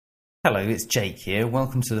Hello, it's Jake here.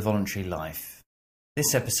 Welcome to The Voluntary Life.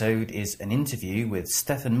 This episode is an interview with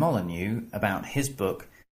Stefan Molyneux about his book,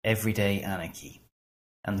 Everyday Anarchy.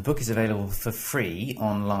 And the book is available for free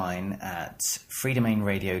online at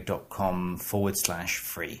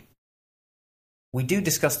freedomainradio.com/free. We do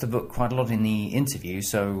discuss the book quite a lot in the interview,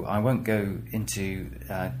 so I won't go into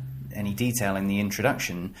any detail in the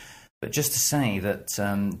introduction, but just to say that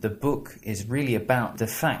the book is really about the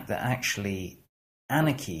fact that actually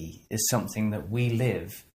anarchy is something that we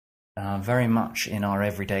live very much in our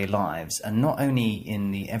everyday lives, and not only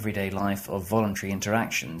in the everyday life of voluntary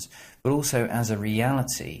interactions, but also as a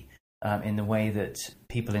reality in the way that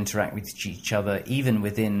people interact with each other, even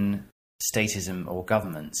within statism or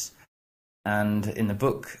governments. And in the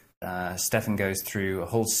book, Stefan goes through a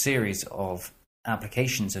whole series of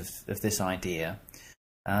applications of this idea,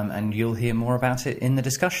 and you'll hear more about it in the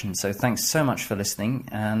discussion. So thanks so much for listening,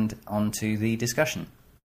 and on to the discussion.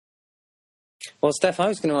 Well, Steph, I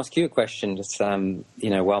was going to ask you a question, just,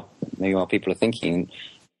 while people are thinking.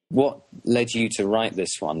 What led you to write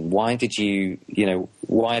this one? Why did you,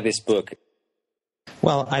 why this book?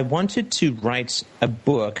 Well, I wanted to write a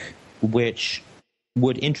book which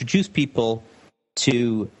would introduce people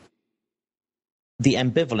to the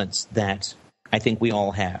ambivalence that I think we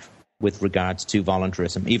all have with regards to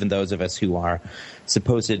voluntarism. Even those of us who are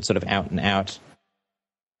supposed sort of out-and-out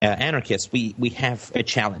anarchists, we have a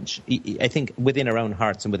challenge, I think, within our own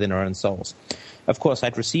hearts and within our own souls. Of course,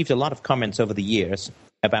 I'd received a lot of comments over the years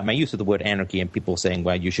about my use of the word anarchy, and people saying,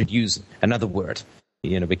 well, you should use another word,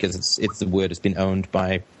 because it's the word has been owned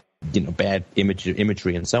by, bad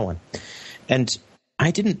imagery and so on. And I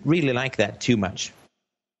didn't really like that too much,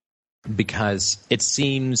 because it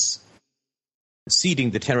seems ceding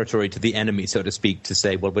the territory to the enemy, so to speak, to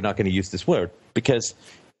say, well, we're not going to use this word, because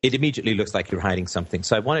it immediately looks like you're hiding something.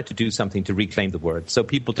 So I wanted to do something to reclaim the word. So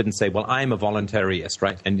people didn't say, well, I'm a voluntarist,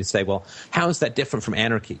 right? And you say, well, how is that different from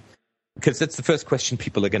anarchy? Because that's the first question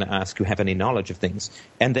people are going to ask who have any knowledge of things.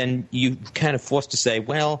 And then you kind of forced to say,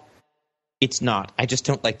 well, it's not. I just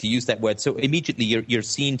don't like to use that word. So immediately you're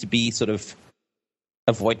seen to be sort of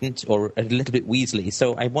avoidant or a little bit weaselly.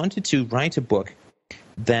 So I wanted to write a book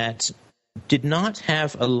that did not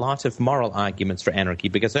have a lot of moral arguments for anarchy,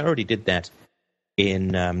 because I already did that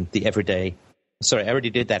in I already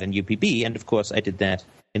did that in UPB, and of course I did that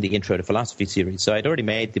in the Intro to Philosophy series. So I'd already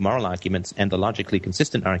made the moral arguments and the logically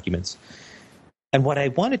consistent arguments. And what I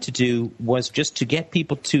wanted to do was just to get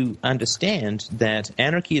people to understand that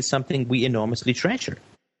anarchy is something we enormously treasure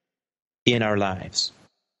in our lives.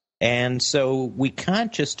 And so we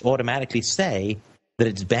can't just automatically say that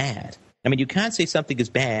it's bad. I mean, you can't say something is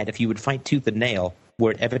bad if you would fight tooth and nail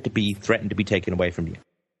were it ever to be threatened to be taken away from you.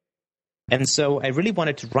 And so I really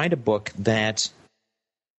wanted to write a book that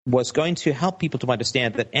was going to help people to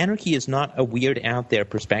understand that anarchy is not a weird out there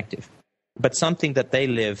perspective, but something that they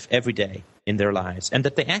live every day in their lives, and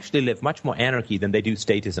that they actually live much more anarchy than they do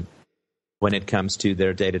statism when it comes to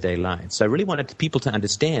their day-to-day lives. So I really wanted people to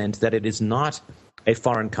understand that it is not a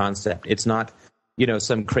foreign concept. It's not,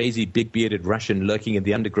 some crazy big-bearded Russian lurking in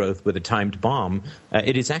the undergrowth with a timed bomb.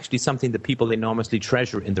 It is actually something that people enormously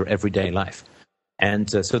treasure in their everyday life. And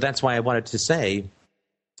so that's why I wanted to say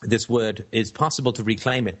this word is possible to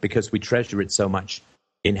reclaim it, because we treasure it so much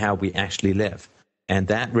in how we actually live. And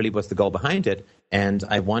that really was the goal behind it. And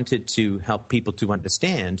I wanted to help people to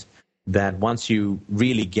understand that once you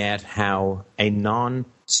really get how a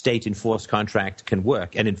non-state enforced contract can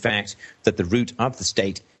work, and in fact, that the root of the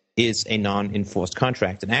state is a non-enforced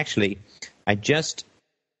contract. And actually, I just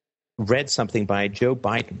read something by Joe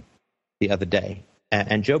Biden the other day,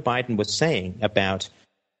 and Joe Biden was saying about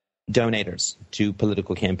donators to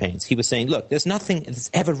political campaigns. He was saying, look, there's nothing that's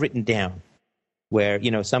ever written down where,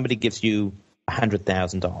 somebody gives you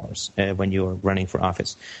 $100,000 when you're running for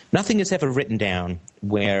office. Nothing is ever written down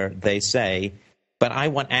where they say, but I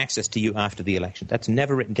want access to you after the election. That's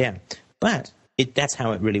never written down. But that's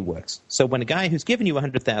how it really works. So when a guy who's given you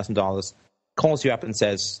 $100,000 calls you up and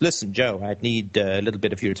says, listen, Joe, I need a little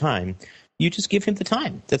bit of your time, you just give him the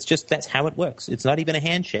time. That's how it works. It's not even a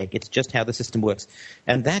handshake. It's just how the system works.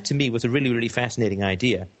 And that, to me, was a really, really fascinating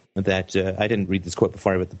idea that I didn't read this quote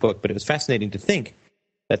before I read the book, but it was fascinating to think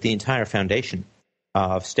that the entire foundation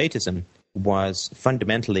of statism was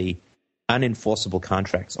fundamentally unenforceable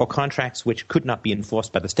contracts, or contracts which could not be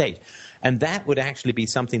enforced by the state. And that would actually be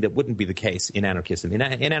something that wouldn't be the case in anarchism. In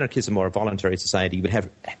anarchism or a voluntary society, you would have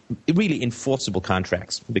really enforceable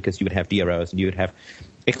contracts, because you would have DROs and you would have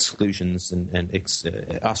exclusions and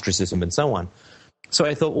ostracism and so on. So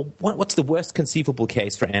I thought, well, what's the worst conceivable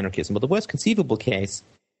case for anarchism? Well, the worst conceivable case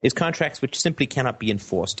is contracts which simply cannot be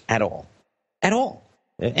enforced at all. At all.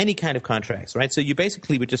 any kind of contracts, right? So you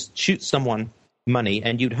basically would just shoot someone money,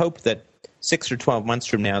 and you'd hope that 6 or 12 months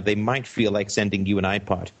from now, they might feel like sending you an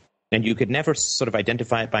iPod. And you could never sort of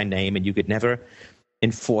identify it by name, and you could never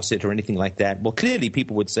enforce it or anything like that. Well, clearly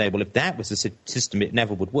people would say, well, if that was a system, it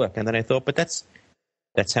never would work. And then I thought, but that's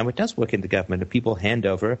how it does work in the government. If people hand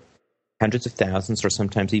over hundreds of thousands or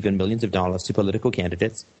sometimes even millions of dollars to political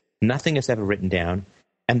candidates, nothing is ever written down,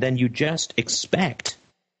 and then you just expect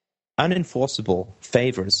unenforceable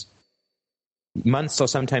favors months or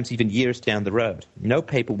sometimes even years down the road. No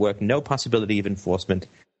paperwork, no possibility of enforcement,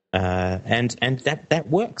 and that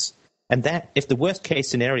works. And that, if the worst case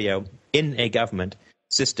scenario in a government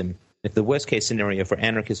system, if the worst case scenario for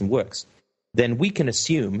anarchism works, then we can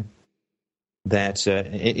assume that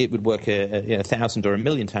it would work 1,000 or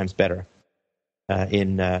 1,000,000 times better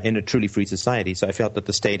in a truly free society. So I felt that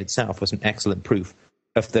the state itself was an excellent proof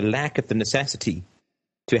of the lack of the necessity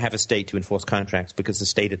to have a state to enforce contracts, because the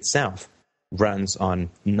state itself runs on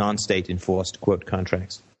non-state enforced, quote,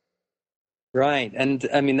 contracts. Right, and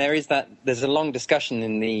I mean there's a long discussion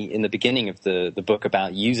in the beginning of the book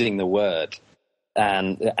about using the word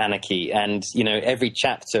and anarchy, and every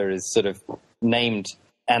chapter is sort of named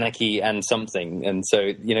anarchy and something, and so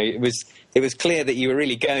it was clear that you were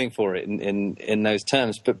really going for it in those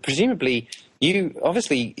terms. But presumably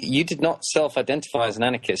you did not self-identify as an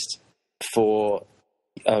anarchist for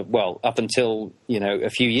up until a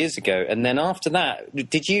few years ago, and then after that,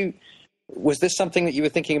 was this something that you were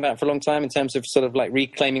thinking about for a long time in terms of sort of like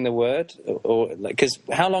reclaiming the word, or because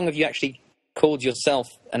how long have you actually called yourself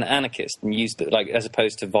an anarchist and used it, like, as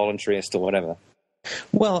opposed to voluntarist or whatever?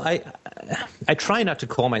 Well, I try not to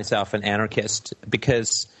call myself an anarchist,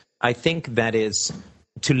 because I think that is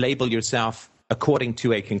to label yourself according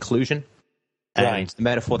to a conclusion. And right. The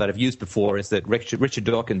metaphor that I've used before is that Richard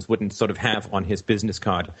Dawkins wouldn't sort of have on his business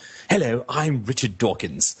card, "Hello, I'm Richard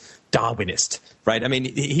Dawkins, Darwinist," right? I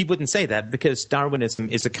mean, he wouldn't say that, because Darwinism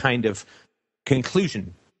is a kind of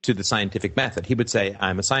conclusion to the scientific method. He would say,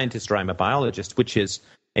 "I'm a scientist," or "I'm a biologist," which is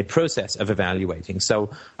a process of evaluating. So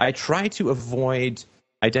I try to avoid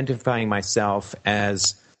identifying myself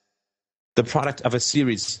as the product of a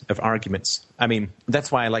series of arguments. I mean,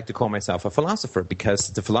 that's why I like to call myself a philosopher, because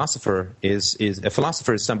the philosopher is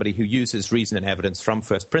somebody who uses reason and evidence from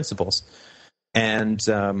first principles and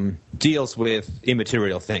deals with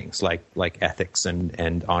immaterial things like ethics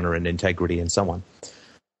and honor and integrity and so on.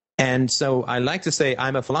 And so I like to say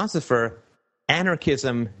I'm a philosopher.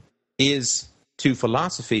 Anarchism is to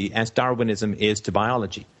philosophy as Darwinism is to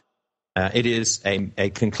biology. It is a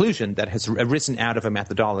conclusion that has arisen out of a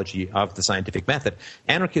methodology of the scientific method.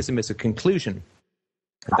 Anarchism is a conclusion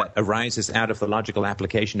that arises out of the logical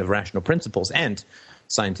application of rational principles and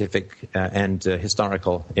scientific and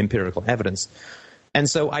historical empirical evidence. And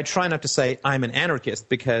so I try not to say I'm an anarchist,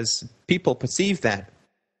 because people perceive that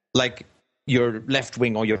like you're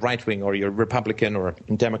left-wing or you're right-wing or you're Republican or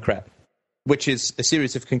Democrat, which is a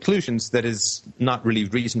series of conclusions that is not really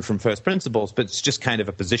reasoned from first principles, but it's just kind of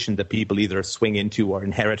a position that people either swing into or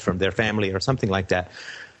inherit from their family or something like that.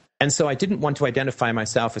 And so I didn't want to identify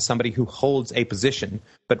myself as somebody who holds a position,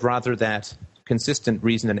 but rather that consistent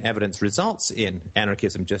reason and evidence results in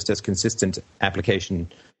anarchism, just as consistent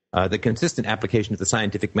application, the consistent application of the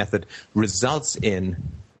scientific method results in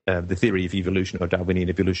the theory of evolution or Darwinian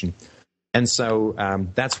evolution. And so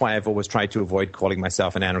that's why I've always tried to avoid calling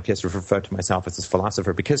myself an anarchist or refer to myself as a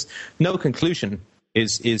philosopher, because no conclusion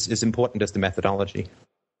is as important as the methodology.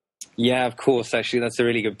 Yeah, of course. Actually, that's a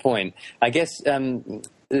really good point. I guess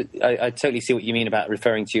I totally see what you mean about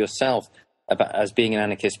referring to yourself as being an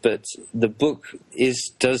anarchist, but the book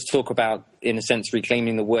does talk about, in a sense,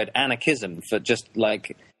 reclaiming the word anarchism for just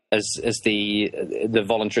like as the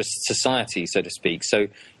voluntarist society, so to speak. So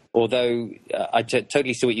although I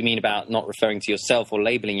totally see what you mean about not referring to yourself or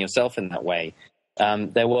labeling yourself in that way,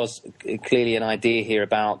 there was clearly an idea here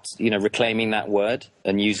about reclaiming that word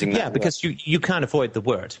and using that. Yeah, because you can't avoid the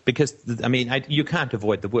word. Because you can't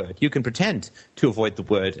avoid the word. You can pretend to avoid the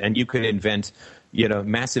word, and you can invent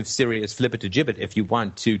massive, serious flibbertigibbet if you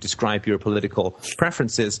want to describe your political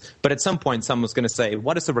preferences. But at some point, someone's going to say,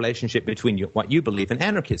 "What is the relationship between what you believe and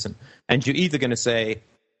anarchism?" And you're either going to say,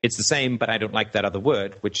 "It's the same, but I don't like that other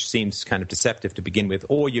word," which seems kind of deceptive to begin with,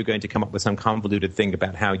 or you're going to come up with some convoluted thing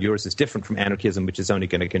about how yours is different from anarchism, which is only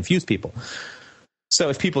going to confuse people. So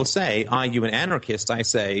if people say, "Are you an anarchist?" I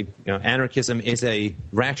say, anarchism is a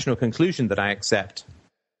rational conclusion that I accept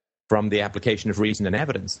from the application of reason and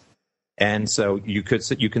evidence. And so you can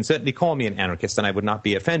certainly call me an anarchist, and I would not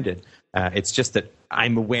be offended. It's just that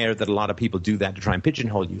I'm aware that a lot of people do that to try and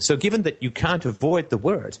pigeonhole you. So given that you can't avoid the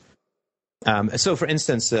word, so, for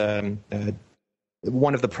instance,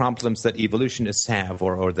 one of the problems that evolutionists have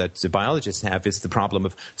or that biologists have is the problem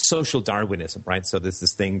of social Darwinism, right? So there's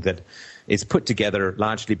this thing that is put together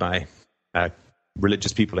largely by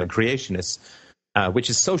religious people and creationists, which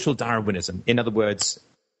is social Darwinism. In other words,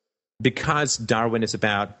 because Darwin is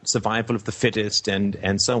about survival of the fittest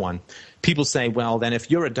and so on, people say, well, then if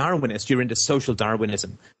you're a Darwinist, you're into social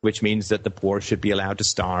Darwinism, which means that the poor should be allowed to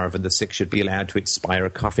starve and the sick should be allowed to expire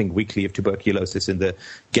coughing weekly of tuberculosis in the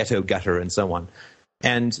ghetto gutter and so on.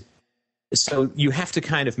 And so you have to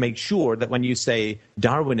kind of make sure that when you say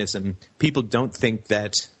Darwinism, people don't think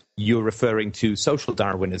that you're referring to social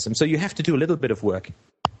Darwinism. So you have to do a little bit of work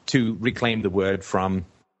to reclaim the word from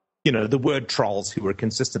the word trolls who are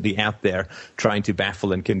consistently out there trying to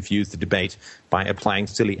baffle and confuse the debate by applying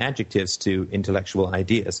silly adjectives to intellectual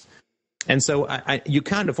ideas. And so you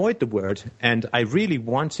can't avoid the word, and I really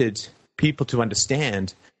wanted people to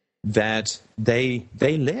understand that they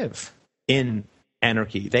live in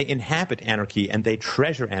anarchy, they inhabit anarchy, and they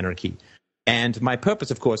treasure anarchy. And my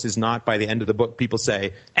purpose, of course, is not by the end of the book people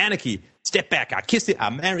say, anarchy, step back, I'll kiss it,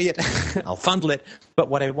 I'll marry it, I'll fondle it. But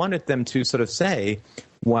what I wanted them to sort of say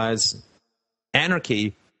was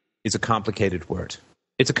anarchy is a complicated word.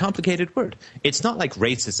 It's a complicated word. It's not like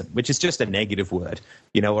racism, which is just a negative word,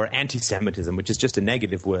 or anti-Semitism, which is just a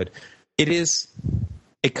negative word. It is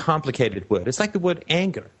a complicated word. It's like the word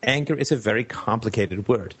anger. Anger is a very complicated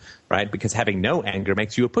word, right? Because having no anger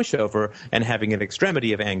makes you a pushover, and having an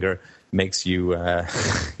extremity of anger makes you, a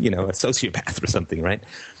sociopath or something, right?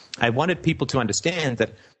 I wanted people to understand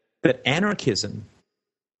that anarchism,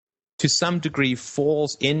 to some degree,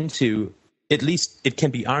 falls into, at least it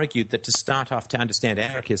can be argued that to start off to understand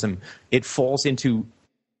anarchism, it falls into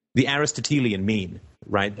the Aristotelian mean,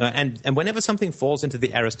 right? And whenever something falls into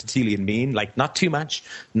the Aristotelian mean, like not too much,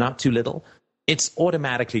 not too little, it's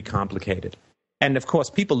automatically complicated. And of course,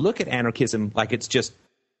 people look at anarchism like it's just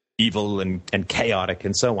evil and chaotic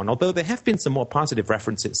and so on, although there have been some more positive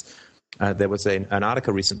references. There was an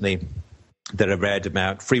article recently that I read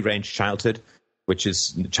about free-range childhood, which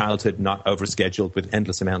is childhood not overscheduled with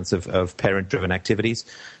endless amounts of parent-driven activities.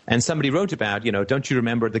 And somebody wrote about, don't you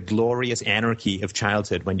remember the glorious anarchy of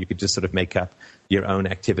childhood when you could just sort of make up your own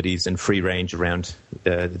activities and free range around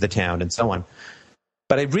the town and so on.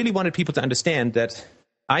 But I really wanted people to understand that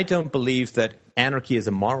I don't believe that anarchy as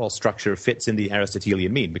a moral structure fits in the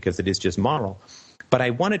Aristotelian mean, because it is just moral. But I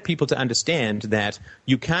wanted people to understand that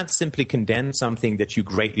you can't simply condemn something that you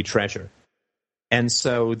greatly treasure. And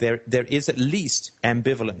so there is at least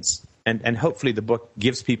ambivalence. And hopefully the book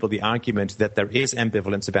gives people the argument that there is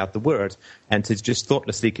ambivalence about the word, and to just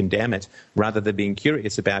thoughtlessly condemn it rather than being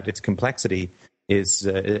curious about its complexity is,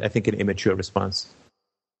 I think, an immature response.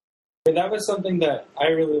 That was something that I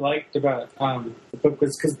really liked about the book,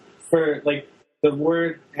 was because for the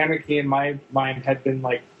word anarchy in my mind had been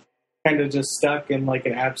kind of just stuck in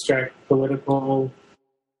an abstract political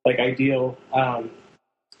ideal.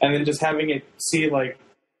 And then just having it see that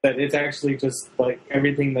it's actually just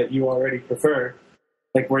everything that you already prefer,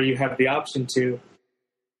 where you have the option to,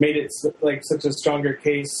 made it such a stronger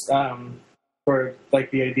case for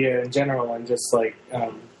the idea in general, and just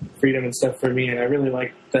freedom and stuff for me. And I really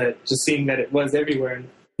liked that, just seeing that it was everywhere, and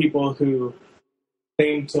people who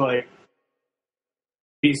claim to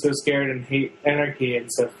be so scared and hate anarchy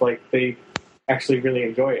and stuff, they actually really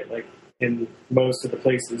enjoy it, in most of the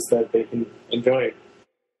places that they can enjoy it.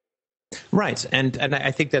 Right, and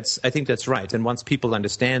I think that's right. And once people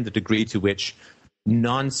understand the degree to which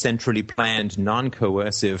non-centrally planned,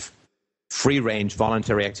 non-coercive, free-range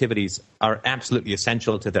voluntary activities are absolutely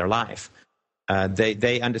essential to their life,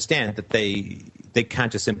 they understand that they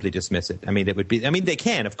can't just simply dismiss it. They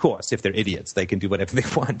can, of course, if they're idiots, they can do whatever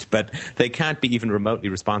they want, but they can't be even remotely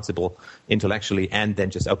responsible intellectually and then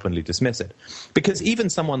just openly dismiss it. Because even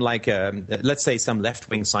someone like, let's say, some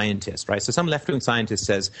left-wing scientist, right? So some left-wing scientist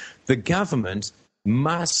says the government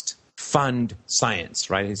must fund science,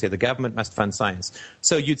 right? He said the government must fund science.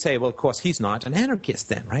 So you'd say, well, of course, he's not an anarchist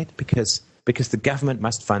then, right? Because the government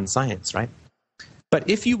must fund science, right? But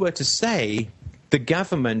if you were to say the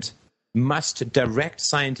government must direct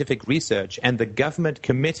scientific research and the government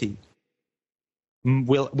committee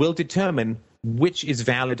will determine which is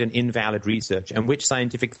valid and invalid research and which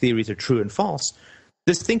scientific theories are true and false,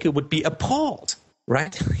 this thinker would be appalled,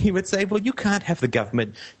 right? He would say, well, you can't have the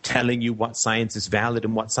government telling you what science is valid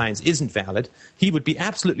and what science isn't valid. He would be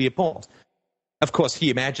absolutely appalled. Of course, he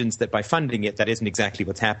imagines that by funding it, that isn't exactly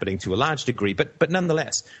what's happening to a large degree, but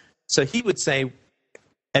nonetheless. So he would say,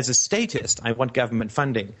 as a statist, I want government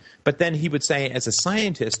funding. But then he would say, as a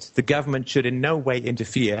scientist, the government should in no way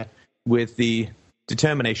interfere with the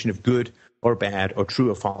determination of good or bad or true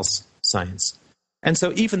or false science. And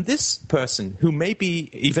so even this person, who may be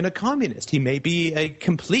even a communist, he may be a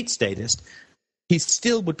complete statist, he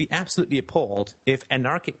still would be absolutely appalled if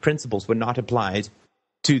anarchic principles were not applied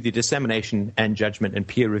to the dissemination and judgment and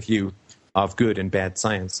peer review of good and bad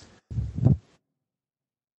science.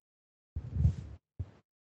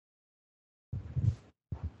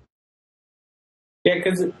 Yeah,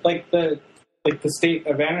 because the state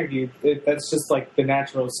of anarchy, that's just like the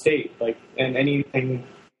natural state. Like, and anything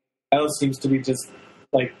else seems to be just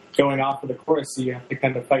like going off of the course. So you have to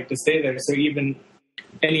kind of fight to stay there. So even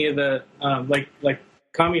any of the like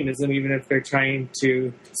communism, even if they're trying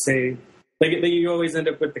to say like you always end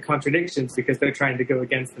up with the contradictions because they're trying to go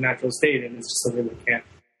against the natural state, and it's just something that can't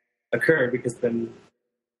occur because then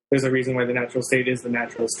there's a reason why the natural state is the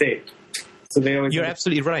natural state. So they always You're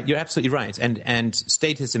absolutely right. You're absolutely right. And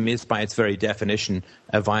statism is, by its very definition,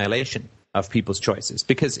 a violation of people's choices.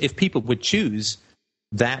 Because if people would choose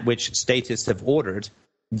that which statists have ordered,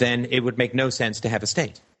 then it would make no sense to have a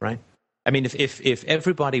state, right? I mean, if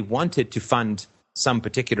everybody wanted to fund some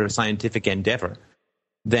particular scientific endeavor,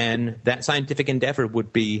 then that scientific endeavor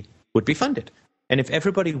would be funded. And if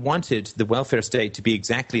everybody wanted the welfare state to be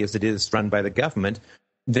exactly as it is run by the government,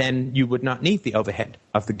 then you would not need the overhead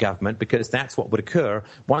of the government, because that's what would occur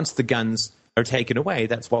once the guns are taken away.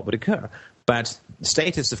 That's what would occur. But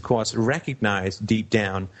statists, of course, recognize deep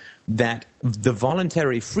down that the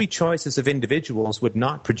voluntary free choices of individuals would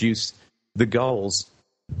not produce the goals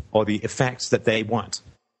or the effects that they want.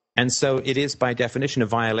 And so it is, by definition, a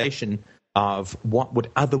violation of what would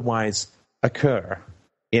otherwise occur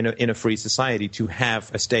in a free society to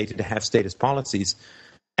have a state and to have statist policies.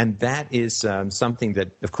 And that is something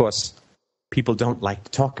that, of course, people don't like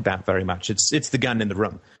to talk about very much. It's the gun in the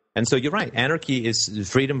room. And so you're right. Anarchy is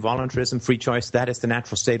freedom, voluntarism, free choice. That is the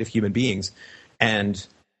natural state of human beings. And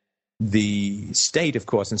the state, of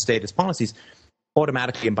course, and statist policies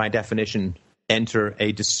automatically and by definition enter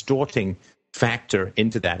a distorting factor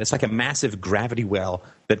into that. It's like a massive gravity well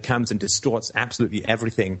that comes and distorts absolutely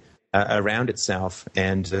everything around itself.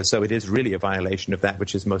 And so it is really a violation of that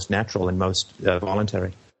which is most natural and most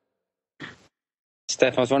voluntary.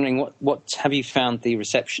 Steph, I was wondering, what have you found the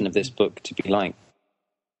reception of this book to be like?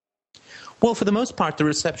 Well, for the most part, the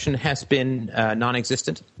reception has been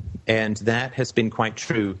non-existent, and that has been quite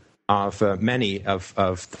true of many of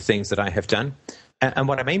the things that I have done. And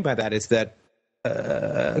what I mean by that is that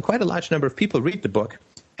quite a large number of people read the book,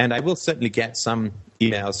 and I will certainly get some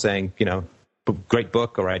emails saying, great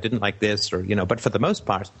book, or I didn't like this, or, but for the most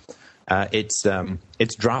part,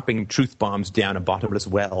 it's dropping truth bombs down a bottomless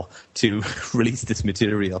well to release this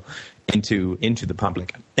material into the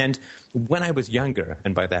public. And when I was younger,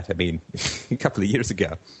 and by that I mean a couple of years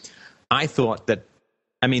ago, I thought that,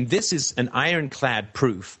 this is an ironclad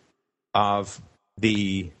proof of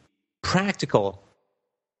the practical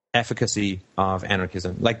efficacy of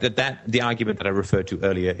anarchism. Like the argument that I referred to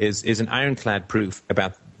earlier is an ironclad proof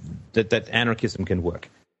about that anarchism can work,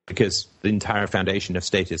 because the entire foundation of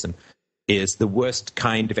statism is the worst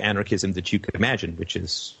kind of anarchism that you could imagine, which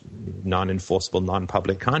is non-enforceable,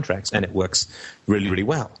 non-public contracts, and it works really, really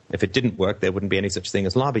well. If it didn't work, there wouldn't be any such thing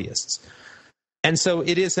as lobbyists. And so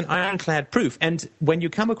it is an ironclad proof. And when you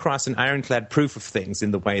come across an ironclad proof of things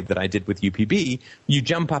in the way that I did with UPB, you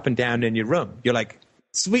jump up and down in your room. You're like,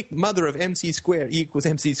 sweet mother of MC squared equals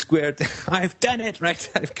MC squared. I've done it, right?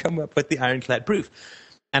 I've come up with the ironclad proof.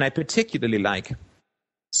 And I particularly like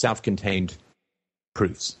self-contained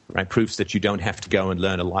proofs, right? Proofs that you don't have to go and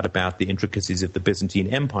learn a lot about the intricacies of the Byzantine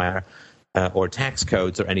Empire or tax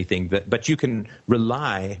codes or anything, but you can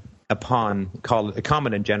rely upon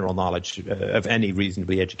common and general knowledge of any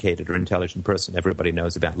reasonably educated or intelligent person. Everybody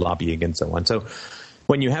knows about lobbying and so on. So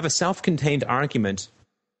when you have a self-contained argument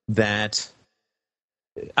that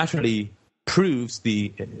utterly proves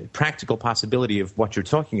the practical possibility of what you're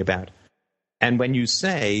talking about, and when you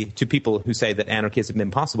say to people who say that anarchism is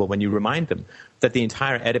impossible, when you remind them that the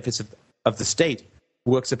entire edifice of the state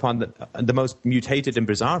works upon the most mutated and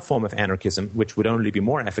bizarre form of anarchism, which would only be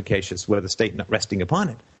more efficacious were the state not resting upon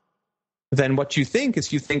it, then what you think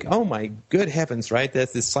is, oh my good heavens, right?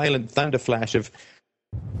 There's this silent thunder flash of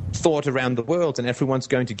thought around the world, and everyone's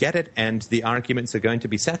going to get it, and the arguments are going to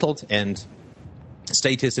be settled, and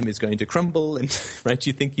statism is going to crumble, and right,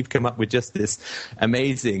 you think you've come up with just this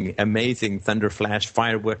amazing thunder flash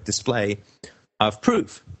firework display of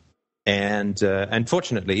proof. And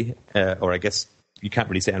unfortunately, or I guess you can't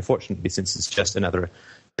really say unfortunately, since it's just another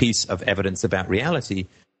piece of evidence about reality,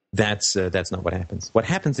 that's not what happens. What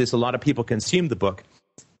happens is a lot of people consume the book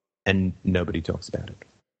and nobody talks about it.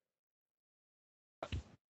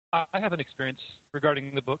 I have an experience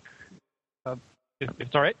regarding the book, if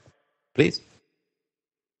it's all right. Please.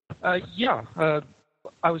 Yeah.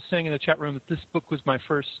 I was saying in the chat room that this book was my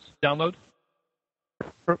first download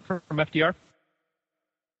from FDR.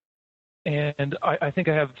 And I think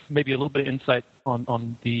I have maybe a little bit of insight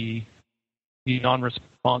on the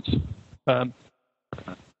non-response.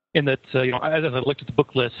 In that, as I looked at the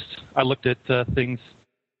book list, I looked at things,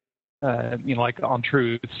 like on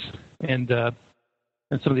truths and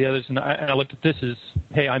some of the others, and I looked at this as,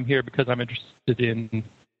 hey, I'm here because I'm interested in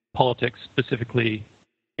politics, specifically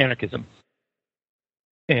anarchism.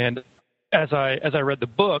 And as I read the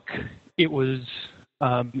book, it was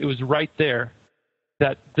right there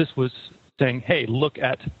that this was saying, hey, look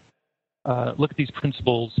at these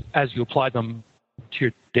principles as you apply them to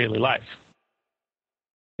your daily life.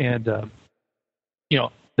 And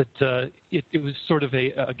it was sort of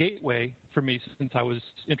a gateway for me, since I was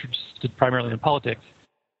interested primarily in politics,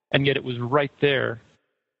 and yet it was right there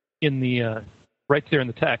in the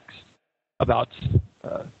text about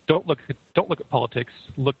don't look at politics,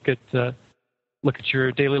 look at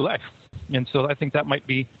your daily life. And so I think that might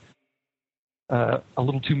be a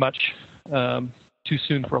little too much too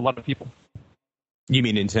soon for a lot of people. You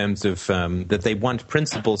mean in terms of that they want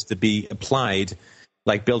principles to be applied,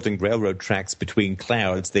 like building railroad tracks between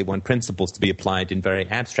clouds? They want principles to be applied in very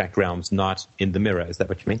abstract realms, not in the mirror. Is that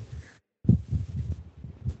what you mean?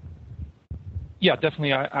 Yeah,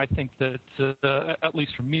 definitely. I think that at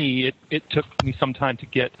least for me, it took me some time to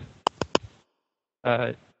get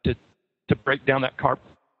to break down that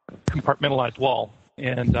compartmentalized wall,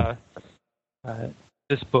 and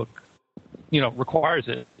this book, requires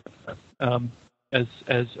it as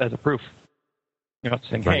a proof.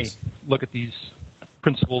 Saying, right. Hey, look at these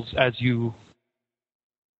principles as you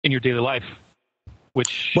in your daily life.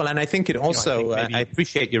 Which, well, and I think it also, I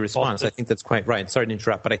appreciate your response. I think that's quite right. Sorry to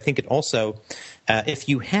interrupt, but I think it also, if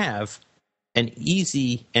you have an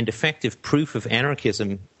easy and effective proof of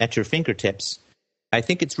anarchism at your fingertips, I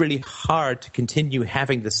think it's really hard to continue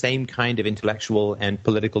having the same kind of intellectual and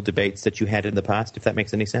political debates that you had in the past, if that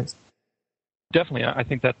makes any sense. Definitely. I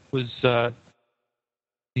think that was the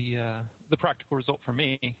practical result for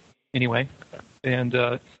me, anyway. And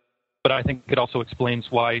but I think it also explains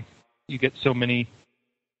why you get so many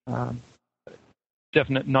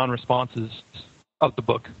definite non-responses of the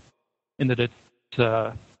book, in that it,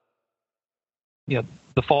 the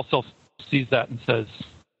false self sees that and says,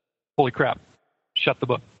 "Holy crap, shut the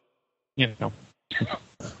book." I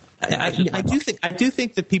do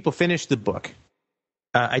think that people finish the book.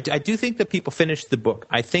 I do think that people finish the book.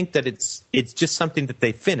 I think that it's just something that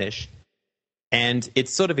they finish, and it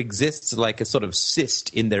sort of exists like a sort of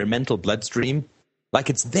cyst in their mental bloodstream. Like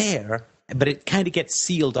it's there, but it kind of gets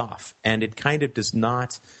sealed off, and it kind of does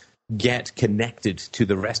not get connected to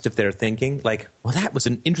the rest of their thinking. Like, well, that was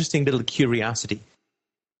an interesting little curiosity.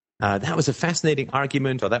 That was a fascinating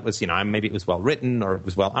argument, or that was, maybe it was well written or it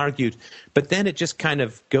was well argued, but then it just kind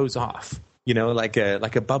of goes off, like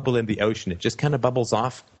a bubble in the ocean. It just kind of bubbles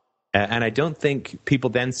off. And I don't think people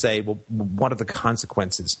then say, well, what are the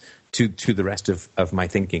consequences to the rest of my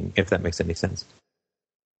thinking, if that makes any sense?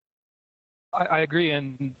 I agree.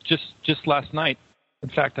 And just last night, in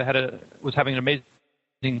fact, I was having an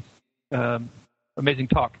amazing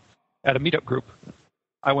talk at a meetup group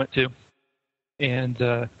I went to,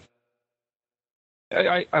 and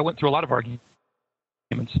I went through a lot of arguments,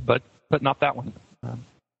 but not that one.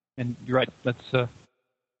 And you're right,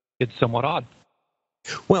 it's somewhat odd.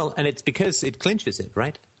 Well, and it's because it clinches it,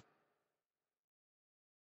 right?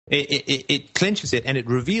 It clinches it, and it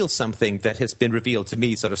reveals something that has been revealed to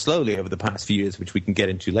me sort of slowly over the past few years, which we can get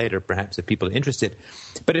into later, perhaps, if people are interested.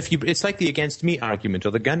 But it's like the against me argument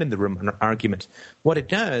or the gun in the room argument. What it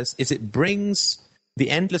does is it brings the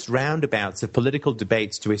endless roundabouts of political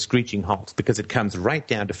debates to a screeching halt, because it comes right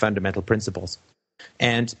down to fundamental principles.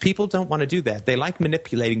 And people don't want to do that. They like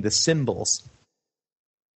manipulating the symbols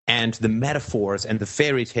and the metaphors and the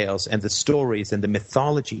fairy tales and the stories and the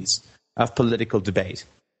mythologies of political debate.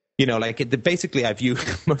 Basically I view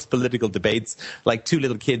most political debates like two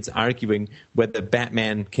little kids arguing whether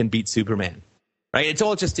Batman can beat Superman. Right? It's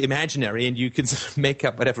all just imaginary, and you can sort of make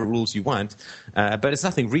up whatever rules you want, but it's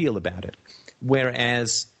nothing real about it.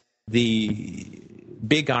 Whereas the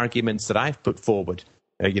big arguments that I've put forward,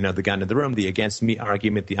 the gun in the room, the against me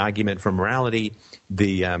argument, the argument for morality,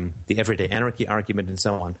 the everyday anarchy argument, and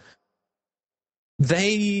so on,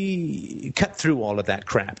 they cut through all of that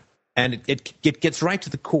crap. And it gets right to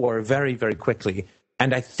the core very, very quickly.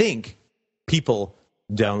 And I think people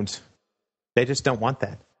they just don't want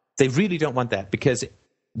that. They really don't want that, because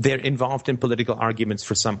they're involved in political arguments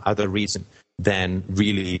for some other reason than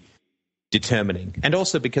really determining. And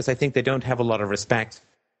also because I think they don't have a lot of respect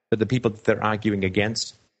for the people that they're arguing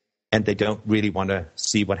against. and they don't really want to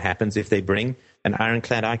see what happens if they bring an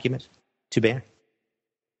ironclad argument to bear?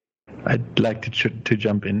 I'd like to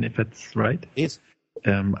jump in if that's right. Yes.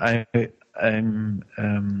 I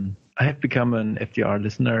have become an FDR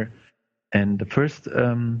listener, and the first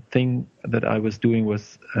thing that I was doing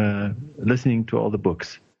was listening to all the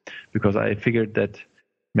books, because I figured that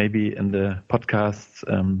maybe in the podcasts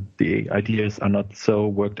the ideas are not so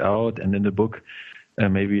worked out, and in the book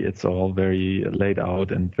maybe it's all very laid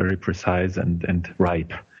out and very precise and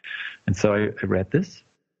ripe. And so I read this,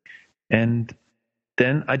 and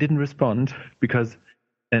then I didn't respond because,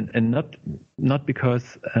 and not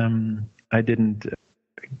because I didn't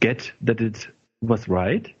get that it was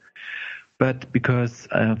right, but because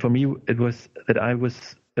for me it was that I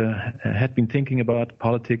had been thinking about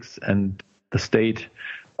politics and the state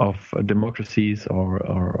of democracies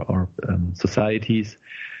or societies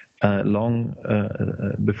long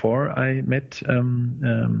before I met.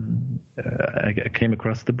 I came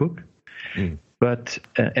across the book, but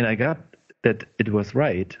and I got that it was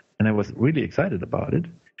right, and I was really excited about it.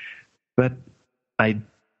 But I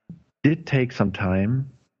did take some time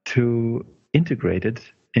to integrate it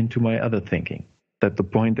into my other thinking. That the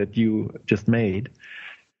point that you just made,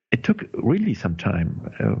 it took really some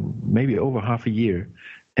time, maybe over half a year.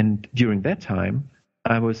 And during that time,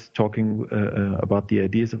 I was talking about the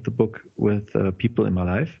ideas of the book with people in my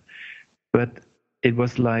life. But it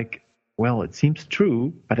was like, well, it seems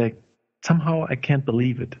true, but somehow I can't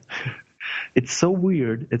believe it. It's so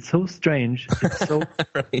weird. It's so strange. It's so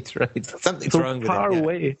right. Something's so wrong with far it,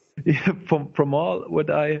 away from all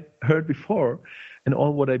what I heard before and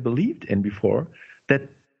all what I believed in before, that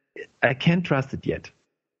I can't trust it yet.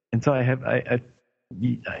 And so I had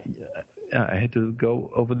to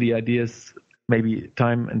go over the ideas maybe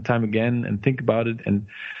time and time again and think about it and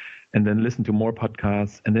then listen to more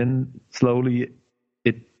podcasts, and then slowly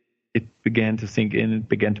it began to sink in. It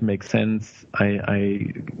began to make sense.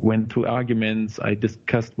 I went through arguments. I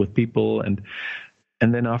discussed with people, and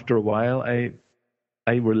then after a while, I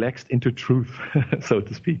relaxed into truth, so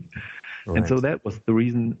to speak. Right. And so that was the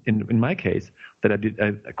reason, in my case, that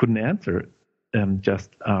I couldn't answer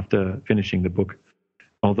just after finishing the book,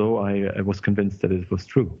 although I was convinced that it was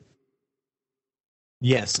true.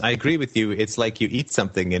 Yes, I agree with you. It's like you eat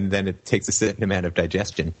something, and then it takes a certain amount of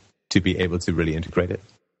digestion to be able to really integrate it.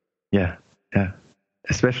 Yeah.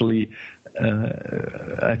 Especially,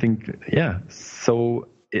 I think, so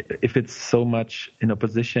if it's so much in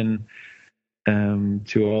opposition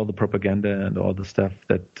to all the propaganda and all the stuff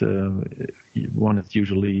that one is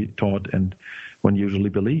usually taught and one usually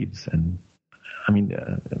believes. And I mean,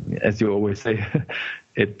 as you always say,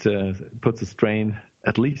 it puts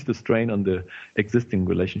at least a strain on the existing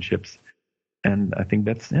relationships. And I think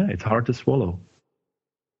it's hard to swallow.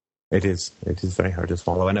 It is very hard to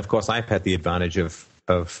swallow. And of course, I've had the advantage of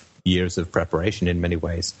years of preparation in many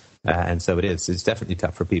ways. And so it's definitely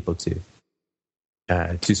tough for people to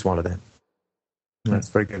swallow that. That's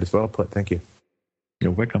very good as well put. Thank you.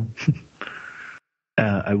 You're welcome.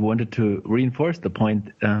 I wanted to reinforce the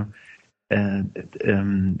point about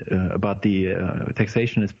the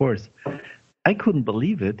taxation as force. I couldn't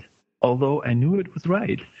believe it, although I knew it was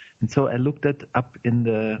right. And so I looked it up in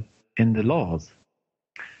the laws.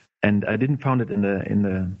 And I didn't find it in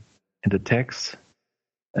the tax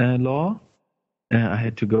law. I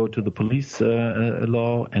had to go to the police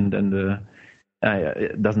law, and then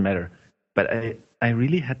it doesn't matter. But I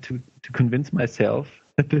really had to convince myself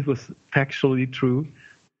that this was factually true.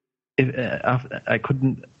 I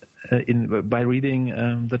couldn't by reading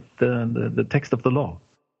the text of the law,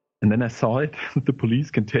 and then I saw it. The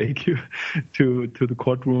police can take you to the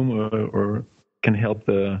courtroom or can help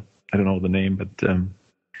I don't know the name, but.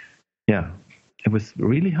 It was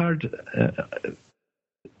really hard.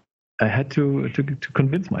 I had to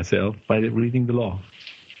convince myself by reading the law.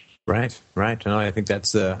 Right. No, I think that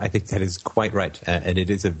is quite right, and it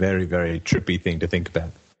is a very, very trippy thing to think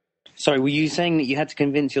about. Sorry, were you saying that you had to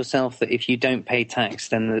convince yourself that if you don't pay tax,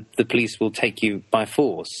 then the police will take you by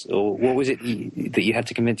force, or what was it that you had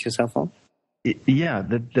to convince yourself of? Yeah,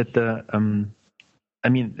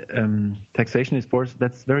 taxation is force.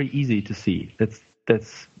 That's very easy to see. That's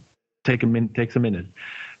takes a minute.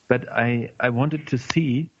 But I wanted to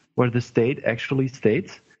see where the state actually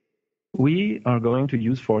states, we are going to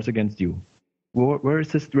use force against you. Where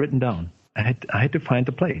is this written down? I had to find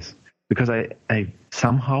the place, because I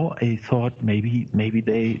somehow thought maybe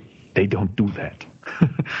they don't do that.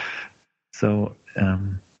 So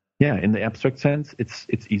in the abstract sense, it's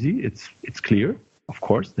easy, it's clear. Of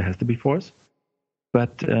course, there has to be force,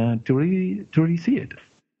 but to really see it.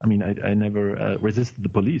 I mean, I never resisted the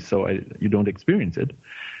police, so you don't experience it.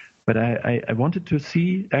 But I wanted to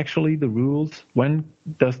see actually the rules. When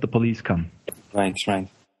does the police come? Right. Yeah.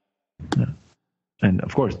 And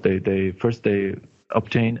of course, they first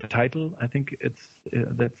obtain a title. I think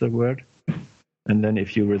that's the word. And then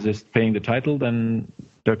if you resist paying the title, then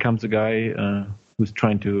there comes a guy who's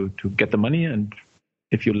trying to get the money. And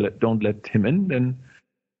if you don't let him in,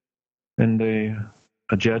 then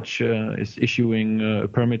a judge is issuing a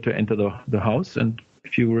permit to enter the house. And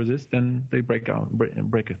if you resist, then they break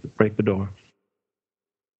the door.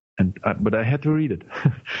 But I had to read it,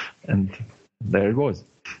 and there it was.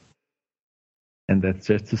 And that's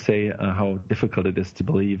just to say how difficult it is to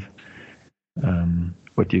believe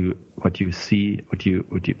what you see, what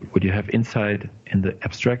you have inside in the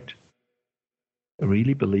abstract.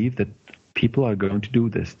 Really believe that people are going to do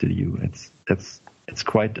this to you. It's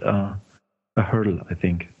quite a hurdle, I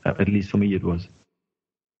think. At least for me, it was.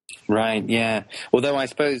 Right. Yeah. Although I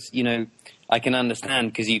suppose I can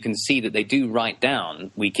understand, because you can see that they do write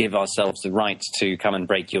down, we give ourselves the right to come and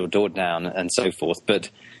break your door down and so forth. But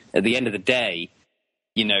at the end of the day,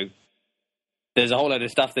 there's a whole load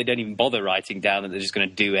of stuff they don't even bother writing down that they're just going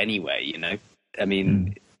to do anyway. I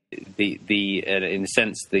mean, in a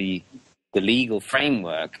sense, the legal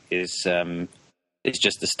framework is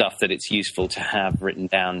just the stuff that it's useful to have written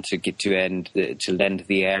down to lend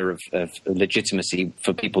the air of legitimacy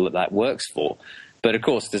for people that works for. But of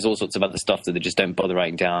course, there's all sorts of other stuff that they just don't bother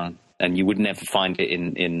writing down, and you would never find it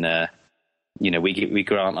in we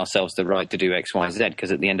grant ourselves the right to do X, Y, Z,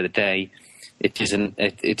 because at the end of the day, it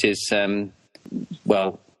is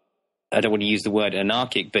well, I don't want to use the word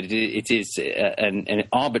anarchic, but it is an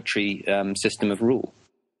arbitrary system of rule.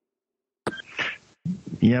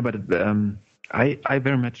 Yeah, but I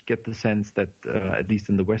very much get the sense that at least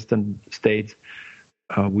in the Western states,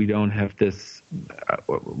 we don't have this.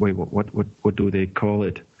 Wait, what do they call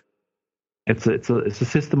it? It's a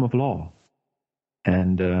system of law,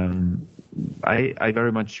 and I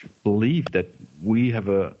very much believe that we have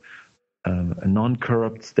a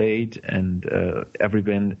non-corrupt state, and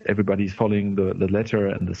everybody's following the letter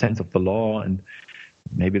and the sense of the law, and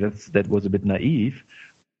maybe that was a bit naive,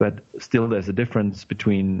 but still there's a difference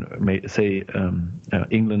between, say,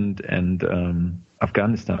 England and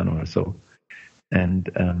Afghanistan or so.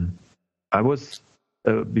 And I was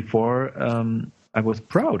before I was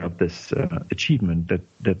proud of this achievement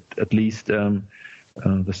that at least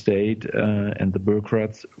the state and the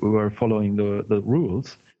bureaucrats were following the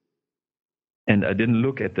rules. And I didn't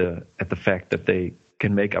look at the fact that they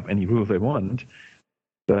can make up any rule they want,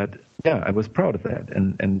 but yeah, I was proud of that.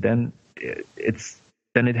 And then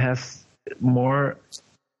it has more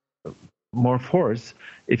force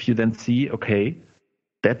if you then see, okay,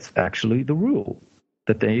 that's actually the rule,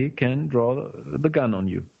 that they can draw the gun on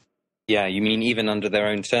you. Yeah, you mean even under their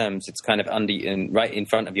own terms, it's kind of right in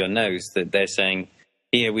front of your nose that they're saying,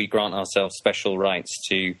 here we grant ourselves special rights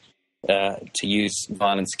to use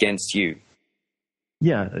violence against you.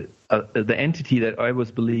 Yeah, the entity that I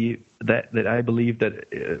believe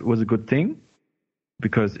that was a good thing,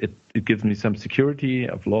 because it gives me some security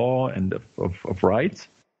of law and of rights.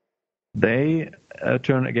 They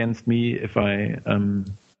turn against me if I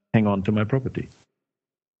hang on to my property.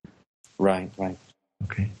 Right.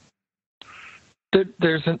 Okay.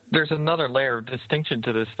 There's another layer of distinction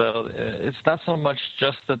to this, though. It's not so much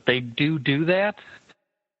just that they do that.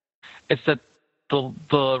 It's that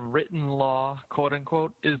the written law, quote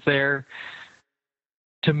unquote, is there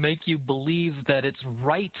to make you believe that it's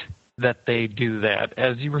right that they do that.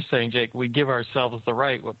 As you were saying, Jake, we give ourselves the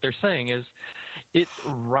right. What they're saying is it's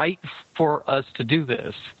right for us to do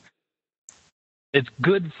this. It's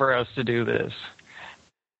good for us to do this.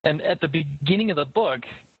 And at the beginning of the book,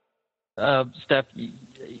 Steph,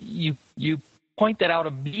 you point that out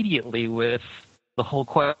immediately with the whole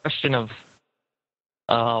question of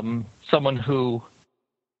someone who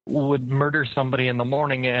would murder somebody in the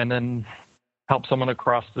morning and then help someone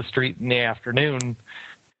across the street in the afternoon.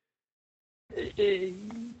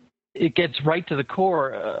 It gets right to the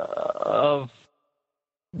core of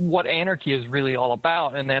what anarchy is really all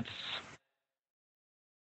about, and that's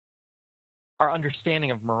our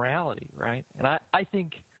understanding of morality, right? And I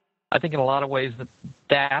think in a lot of ways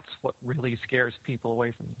that's what really scares people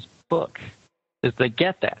away from this book, is they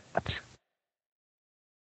get that.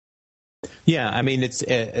 Yeah, I mean, it's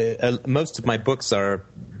most of my books are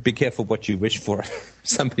be careful what you wish for.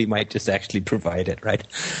 Somebody might just actually provide it, right?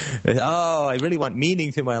 Oh, I really want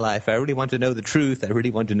meaning to my life. I really want to know the truth. I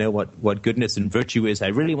really want to know what goodness and virtue is. I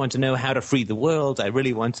really want to know how to free the world. I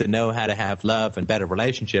really want to know how to have love and better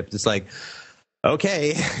relationships. It's like,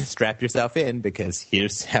 okay, strap yourself in, because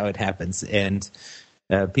here's how it happens. And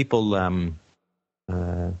people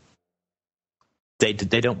They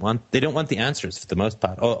don't want the answers for the most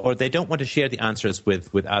part, or they don't want to share the answers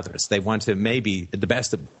with others. They want to, maybe the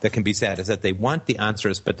best that can be said is that they want the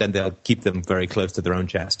answers, but then they'll keep them very close to their own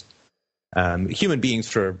chest. Human beings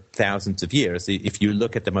for thousands of years, if you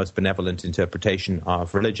look at the most benevolent interpretation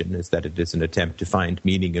of religion, is that it is an attempt to find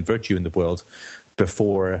meaning and virtue in the world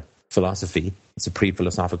before philosophy. It's a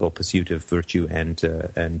pre-philosophical pursuit of virtue and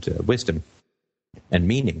wisdom and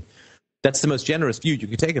meaning. That's the most generous view you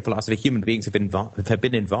could take of philosophy. Human beings have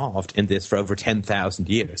been involved in this for over 10,000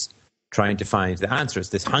 years, trying to find the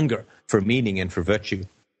answers. This hunger for meaning and for virtue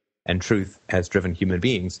and truth has driven human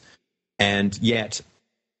beings. And yet,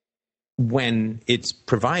 when it's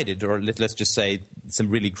provided, or let's just say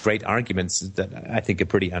some really great arguments that I think are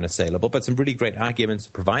pretty unassailable, but some really great arguments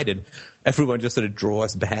provided, everyone just sort of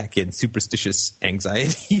draws back in superstitious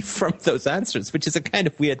anxiety from those answers, which is a kind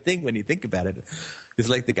of weird thing when you think about it. It's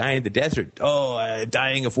like the guy in the desert,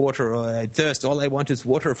 dying of water, or I thirst, all I want is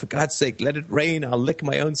water, for God's sake, let it rain, I'll lick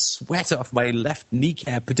my own sweat off my left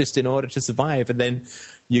kneecap just in order to survive. And then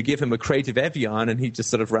you give him a crate of Evian and he just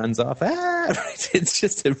sort of runs off. Right? It's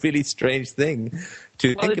just a really strange thing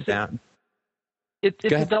to think about. It's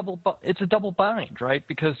a double bind, right?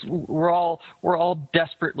 Because we're all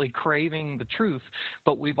desperately craving the truth,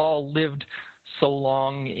 but we've all lived so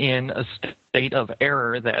long in a state of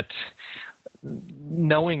error that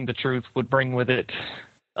knowing the truth would bring with it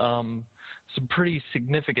some pretty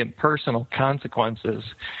significant personal consequences.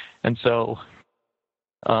 And so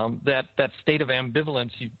that state of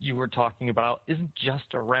ambivalence you were talking about isn't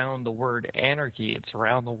just around the word anarchy, it's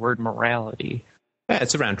around the word morality. Yeah,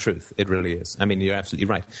 it's around truth. It really is. I mean, you're absolutely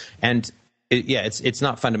right. And it's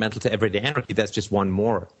not fundamental to everyday anarchy. That's just one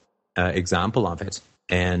more example of it.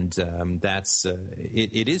 And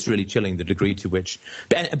it is really chilling, the degree to which.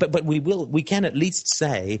 But we can at least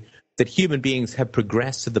say that human beings have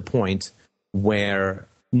progressed to the point where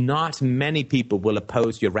not many people will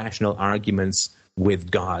oppose your rational arguments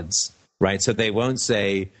with gods, right? So they won't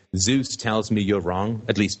say, Zeus tells me you're wrong.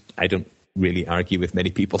 At least I don't really argue with many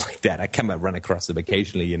people like that. I run across them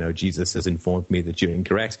occasionally. Jesus has informed me that you're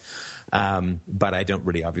incorrect. But I don't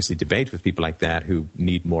really obviously debate with people like that who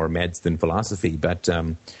need more meds than philosophy. But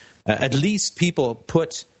at least people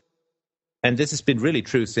put, and this has been really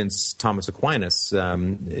true since Thomas Aquinas,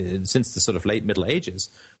 since the sort of late Middle Ages,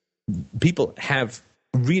 people have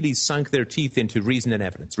really sunk their teeth into reason and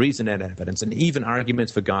evidence, and even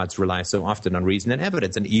arguments for gods rely so often on reason and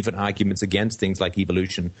evidence, and even arguments against things like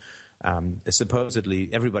evolution.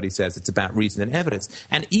 Supposedly, everybody says it's about reason and evidence,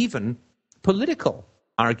 and even political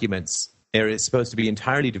arguments are supposed to be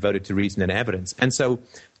entirely devoted to reason and evidence. And so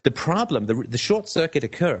the problem, the short circuit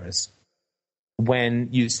occurs when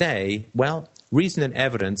you say, well, reason and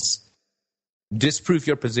evidence disprove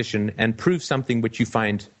your position and prove something which you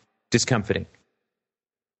find discomforting.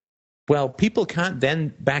 Well, people can't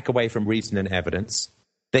then back away from reason and evidence.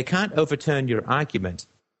 They can't overturn your argument,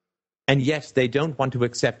 and yet they don't want to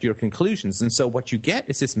accept your conclusions. And so what you get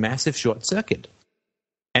is this massive short circuit.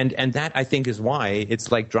 And that, I think, is why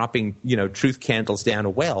it's like dropping, truth candles down a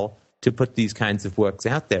well to put these kinds of works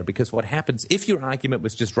out there. Because what happens, if your argument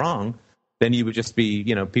was just wrong, then you would just be,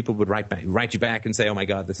 people would write you back and say, oh my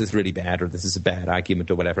God, this is really bad, or this is a bad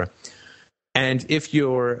argument, or whatever. And because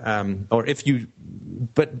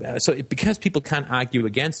people can't argue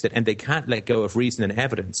against it, and they can't let go of reason and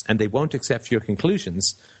evidence, and they won't accept your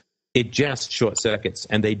conclusions, it just short circuits,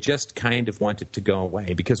 and they just kind of want it to go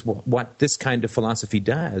away. Because what this kind of philosophy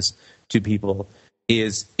does to people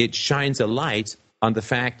is it shines a light on the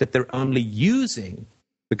fact that they're only using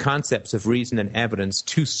the concepts of reason and evidence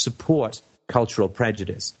to support cultural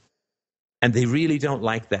prejudice. And they really don't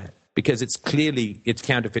like that, because it's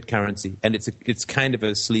counterfeit currency, and it's kind of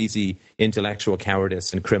a sleazy intellectual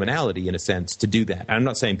cowardice and criminality, in a sense, to do that. I'm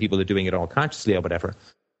not saying people are doing it all consciously or whatever,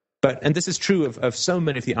 and this is true of so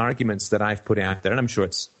many of the arguments that I've put out there, and I'm sure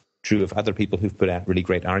it's true of other people who've put out really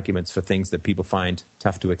great arguments for things that people find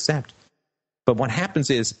tough to accept. But what happens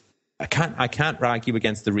is, I can't argue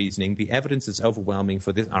against the reasoning. The evidence is overwhelming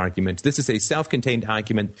for this argument. This is a self-contained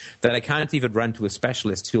argument that I can't even run to a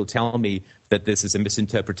specialist who'll tell me that this is a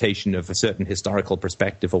misinterpretation of a certain historical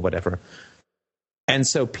perspective or whatever. And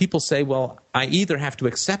so people say, well, I either have to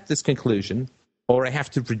accept this conclusion or I have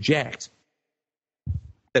to reject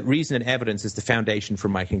that reason and evidence is the foundation for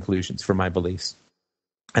my conclusions, for my beliefs.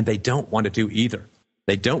 And they don't want to do either.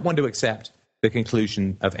 They don't want to accept the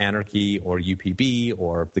conclusion of anarchy or UPB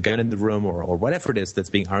or the gun in the room or whatever it is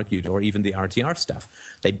that's being argued, or even the RTR stuff.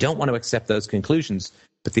 They don't want to accept those conclusions,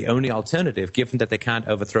 but the only alternative, given that they can't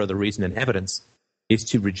overthrow the reason and evidence, is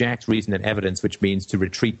to reject reason and evidence, which means to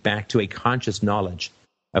retreat back to a conscious knowledge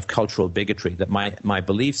of cultural bigotry, that my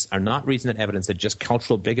beliefs are not reason and evidence, they're just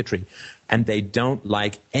cultural bigotry. And they don't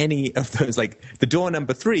like any of those. Like, the door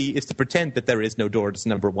number 3 is to pretend that there is no door to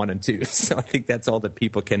number 1 and 2. So I think that's all that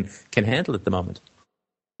people can handle at the moment.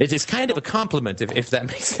 It is kind of a compliment, if that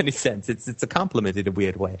makes any sense. It's a compliment in a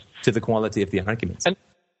weird way to the quality of the arguments.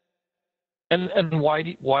 And why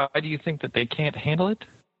do you think that they can't handle it?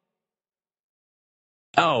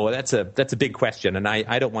 Oh, that's a big question, and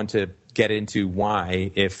I don't want to get into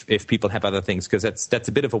why if people have other things, because that's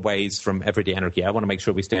a bit of a ways from Everyday Anarchy. I want to make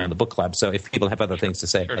sure we stay on the book club. So if people have other things to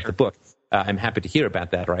say about the book, I'm happy to hear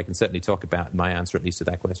about that, or I can certainly talk about my answer at least to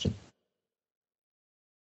that question.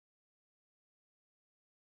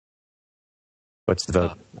 What's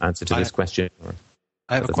the answer to this question?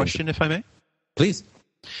 I have a question, if I may. Please.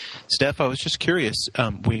 Steph, I was just curious.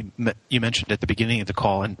 You mentioned at the beginning of the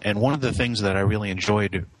call, and one of the things that I really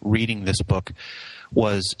enjoyed reading this book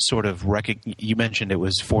was sort of you mentioned it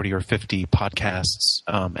was 40 or 50 podcasts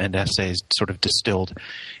and essays sort of distilled.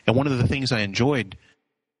 And one of the things I enjoyed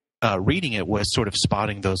reading it was sort of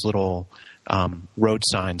spotting those little road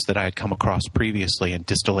signs that I had come across previously in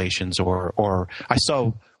distillations, or I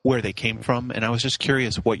saw where they came from, and I was just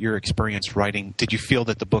curious what your experience writing. Did you feel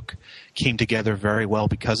that the book came together very well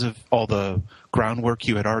because of all the groundwork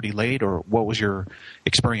you had already laid, or what was your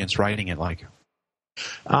experience writing it like?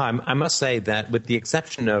 I must say that with the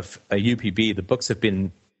exception of UPB, the books have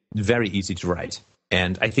been very easy to write.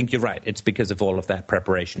 And I think you're right. It's because of all of that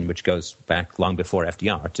preparation, which goes back long before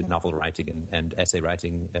FDR to novel writing and essay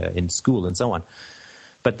writing in school and so on.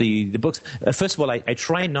 But the books, first of all, I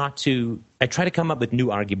try to come up with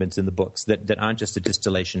new arguments in the books that aren't just a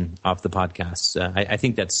distillation of the podcasts. I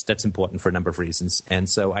think that's important for a number of reasons. And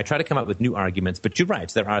so I try to come up with new arguments. But you're right,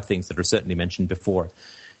 there are things that are certainly mentioned before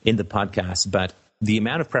in the podcast. But the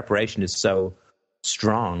amount of preparation is so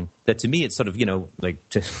strong that to me it's sort of, like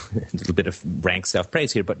a little bit of rank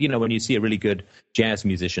self-praise here. But, when you see a really good jazz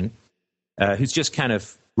musician who's just kind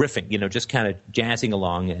of riffing, just kind of jazzing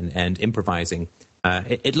along and improvising,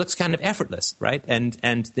 it looks kind of effortless, right? And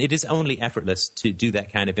it is only effortless to do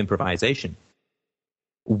that kind of improvisation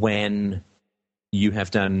when you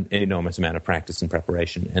have done an enormous amount of practice and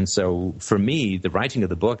preparation. And so for me, the writing of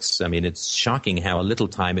the books, I mean, it's shocking how little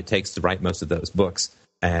time it takes to write most of those books.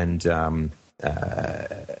 And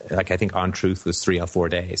I think On Truth was 3 or 4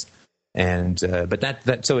 days. And but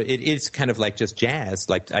that so it is kind of like just jazz,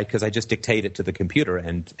 like because I just dictate it to the computer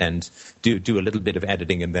and do a little bit of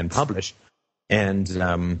editing and then publish. And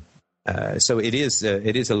so it is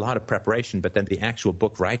a lot of preparation, but then the actual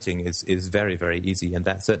book writing is very, very easy, and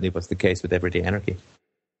that certainly was the case with Everyday Anarchy.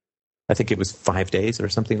 I think it was 5 days or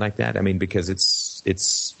something like that. I mean, because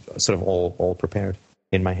it's sort of all prepared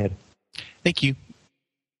in my head. Thank you.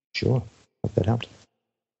 Sure, hope that helped.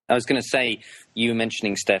 I was going to say, you were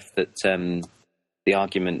mentioning, Steph, that the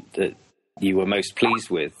argument that you were most pleased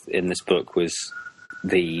with in this book was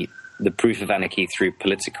the proof of anarchy through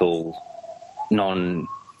political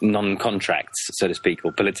non-contracts, so to speak,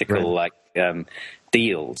 or political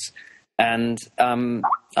deals. And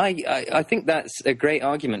I think that's a great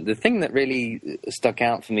argument. The thing that really stuck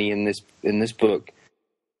out for me in this book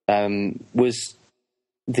was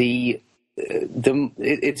it's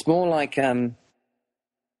more like I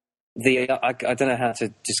don't know how to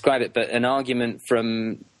describe it, but an argument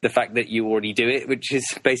from the fact that you already do it, which is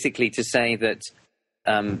basically to say that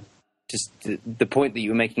just the point that you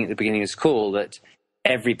were making at the beginning of this call, that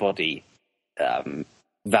everybody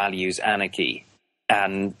values anarchy,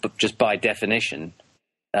 and just by definition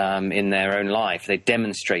in their own life they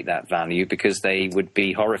demonstrate that value because they would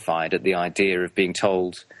be horrified at the idea of being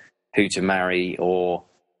told who to marry or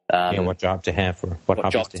what job to have or what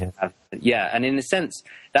hobbies to have. Yeah, and in a sense,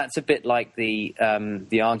 that's a bit like the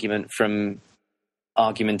argument from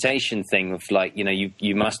argumentation thing of like,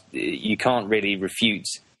 you can't really refute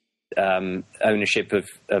ownership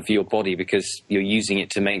of your body because you're using it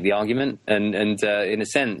to make the argument, and in a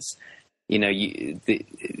sense,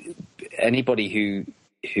 anybody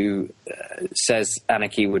who says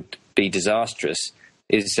anarchy would be disastrous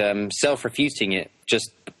is self-refuting it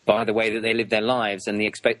just by the way that they live their lives and the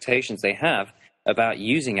expectations they have about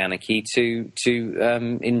using anarchy to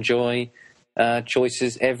enjoy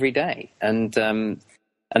choices every day. And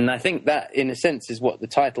I think that, in a sense, is what the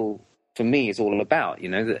title for me is all about.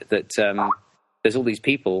 That there's all these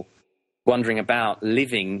people wondering about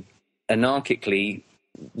living anarchically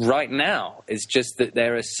right now. It's just that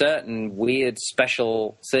there are certain weird,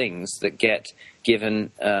 special things that get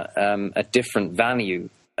given a different value.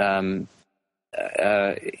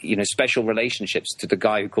 Special relationships to the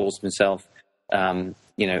guy who calls himself, a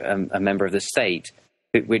member of the state,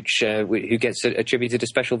 who gets attributed a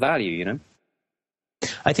special value, you know?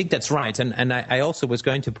 I think that's right, and I also was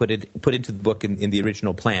going to put into the book in the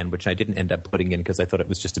original plan, which I didn't end up putting in because I thought it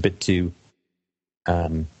was just a bit too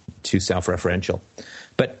self-referential.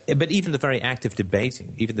 But even the very act of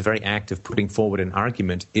debating, even the very act of putting forward an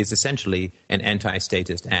argument is essentially an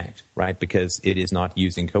anti-statist act, right? Because it is not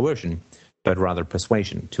using coercion, but rather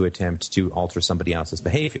persuasion to attempt to alter somebody else's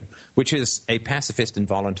behavior, which is a pacifist and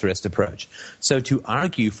voluntarist approach. So to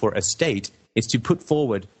argue for a state is to put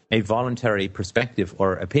forward a voluntary perspective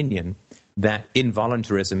or opinion that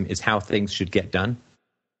involuntarism is how things should get done.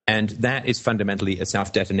 And that is fundamentally a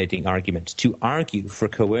self-detonating argument. To argue for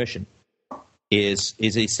coercion is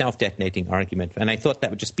a self-detonating argument. And I thought that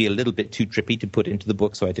would just be a little bit too trippy to put into the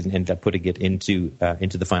book, so I didn't end up putting it into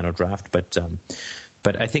the final draft.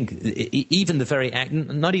 But I think even the very act,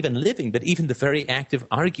 not even living, but even the very act of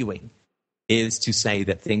arguing is to say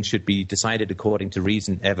that things should be decided according to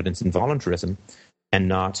reason, evidence, and voluntarism, and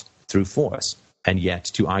not through force. And yet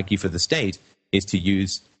to argue for the state is to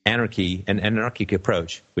use anarchy, an anarchic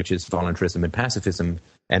approach, which is voluntarism and pacifism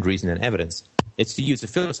and reason and evidence. It's to use a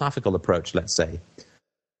philosophical approach, let's say,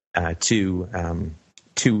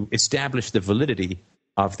 to establish the validity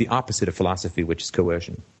of the opposite of philosophy, which is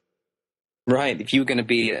coercion. Right. If you were going to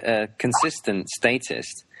be a consistent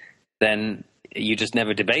statist, then you just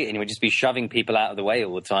never debate, and you would just be shoving people out of the way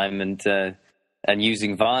all the time and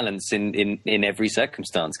using violence in every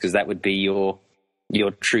circumstance, because that would be your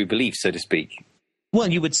true belief, so to speak. Well,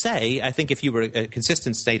 you would say, I think if you were a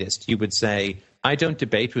consistent statist, you would say, I don't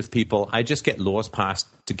debate with people, I just get laws passed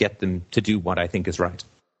to get them to do what I think is right.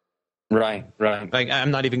 Right. Like, I'm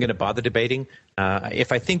not even going to bother debating.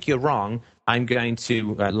 If I think you're wrong, I'm going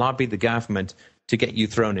to lobby the government to get you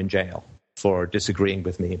thrown in jail for disagreeing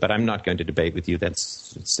with me, but I'm not going to debate with you.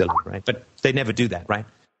 That's silly, right? But they never do that, right?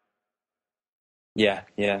 Yeah.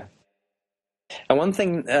 And one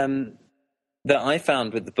thing that I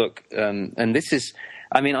found with the book, and this is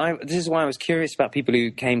why I was curious about people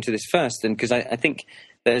who came to this first, and because I think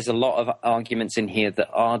there's a lot of arguments in here that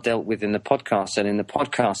are dealt with in the podcast, and in the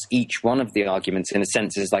podcast, each one of the arguments, in a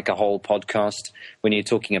sense, is like a whole podcast when you're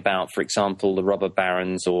talking about, for example, the robber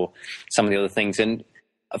barons or some of the other things. And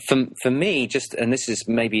for me, and this is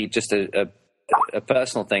maybe just a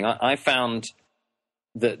personal thing, I found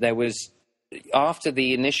that there was, after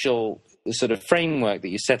the initial sort of framework that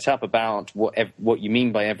you set up about what you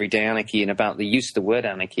mean by everyday anarchy and about the use of the word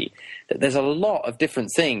anarchy, that there's a lot of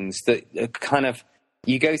different things that are kind of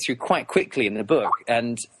you go through quite quickly in the book.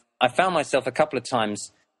 And I found myself a couple of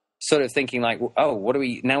times sort of thinking like, oh, what are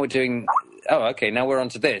we, now we're doing, oh, okay, now we're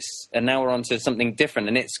onto this, and now we're onto something different.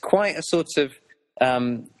 And it's quite a sort of,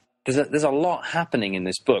 there's a lot happening in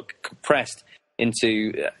this book, compressed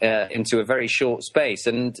into a very short space.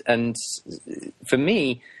 And for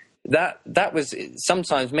me, that was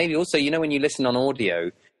sometimes maybe also, you know, when you listen on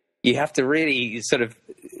audio, you have to really sort of,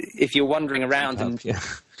 if you're wandering around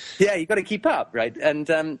yeah, you've got to keep up, right?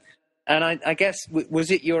 And I guess,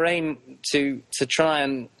 was it your aim to try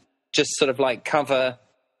and just sort of like cover,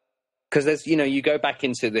 because there's, you know, you go back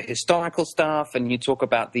into the historical stuff and you talk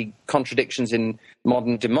about the contradictions in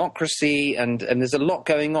modern democracy, and there's a lot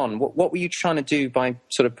going on. What were you trying to do by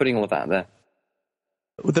sort of putting all of that there?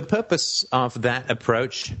 The purpose of that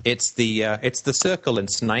approach, it's the circle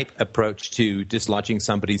and snipe approach to dislodging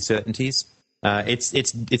somebody's certainties.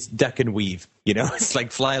 It's duck and weave, you know. It's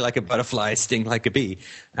like fly like a butterfly, sting like a bee,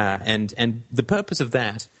 and the purpose of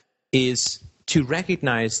that is to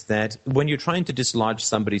recognize that when you're trying to dislodge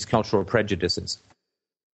somebody's cultural prejudices,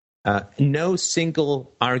 no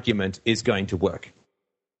single argument is going to work.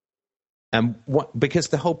 Because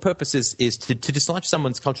the whole purpose is to dislodge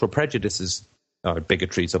someone's cultural prejudices, or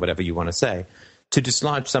bigotries, or whatever you want to say, to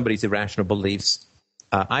dislodge somebody's irrational beliefs.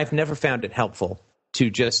 I've never found it helpful to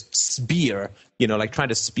just spear, you know, like trying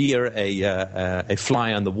to spear a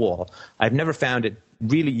fly on the wall. I've never found it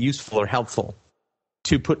really useful or helpful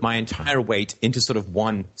to put my entire weight into sort of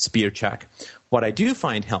one spear chuck. What I do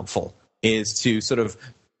find helpful is to sort of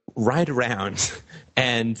ride around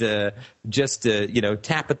and just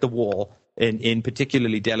tap at the wall in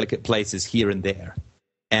particularly delicate places here and there.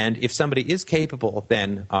 And if somebody is capable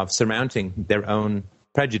then of surmounting their own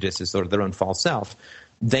prejudices or their own false self,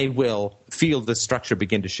 they will feel the structure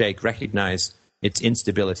begin to shake, recognize its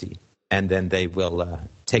instability, and then they will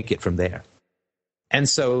take it from there. And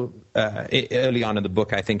so early on in the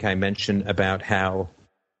book, I think I mentioned about how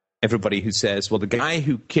everybody who says, well, the guy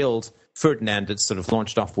who killed Ferdinand that sort of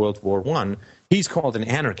launched off World War I, he's called an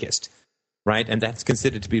anarchist, right? And that's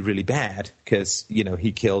considered to be really bad because, you know,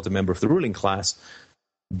 he killed a member of the ruling class.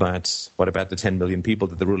 But what about the 10 million people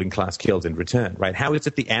that the ruling class killed in return, right? How is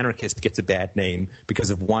it the anarchist gets a bad name because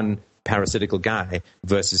of one parasitical guy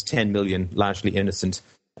versus 10 million largely innocent,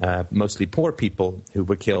 mostly poor people who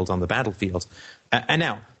were killed on the battlefield? And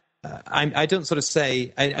now, I don't sort of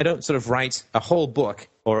say, I don't sort of write a whole book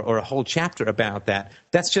or a whole chapter about that.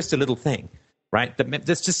 That's just a little thing, right?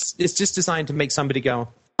 It's just designed to make somebody go,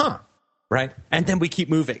 huh, right? And then we keep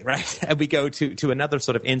moving, right? And we go to another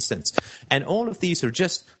sort of instance. And all of these are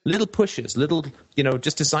just little pushes,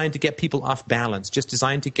 just designed to get people off balance, just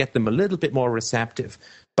designed to get them a little bit more receptive.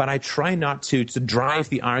 But I try not to drive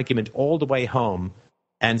the argument all the way home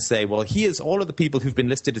and say, well, here's all of the people who've been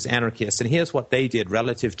listed as anarchists, and here's what they did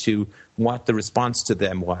relative to what the response to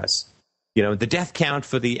them was. The death count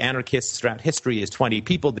for the anarchists throughout history is 20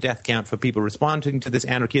 people. The death count for people responding to this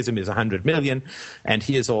anarchism is 100 million. And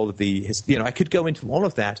here's all of I could go into all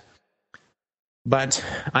of that. But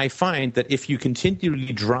I find that if you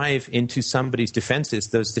continually drive into somebody's defenses,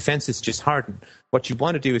 those defenses just harden. What you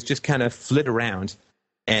want to do is just kind of flit around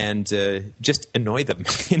and just annoy them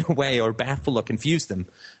in a way, or baffle or confuse them.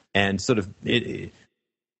 And sort of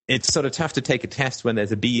it's sort of tough to take a test when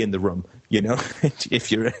there's a bee in the room,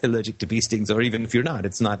 if you're allergic to bee stings, or even if you're not,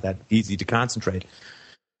 it's not that easy to concentrate.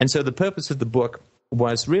 And so the purpose of the book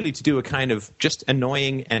was really to do a kind of just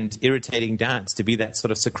annoying and irritating dance, to be that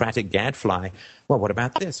sort of Socratic gadfly. Well, what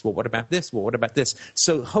about this? Well, what about this? Well, what about this?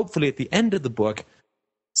 So hopefully at the end of the book,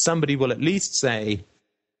 somebody will at least say,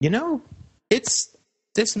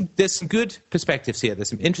 there's some good perspectives here. There's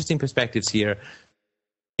some interesting perspectives here.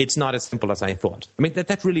 It's not as simple as I thought. I mean,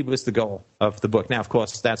 that really was the goal of the book. Now, of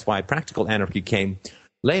course, that's why Practical Anarchy came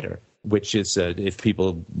later, which is if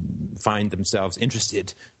people find themselves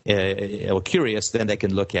interested or curious, then they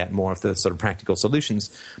can look at more of the sort of practical solutions.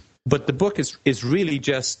 But the book is really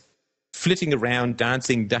just flitting around,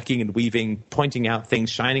 dancing, ducking and weaving, pointing out things,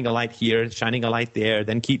 shining a light here, shining a light there,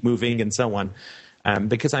 then keep moving and so on,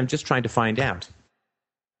 because I'm just trying to find out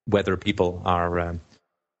whether people are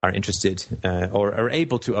interested or are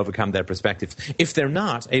able to overcome their perspectives. If they're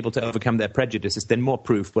not able to overcome their prejudices, then more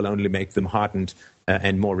proof will only make them hardened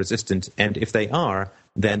and more resistant. And if they are,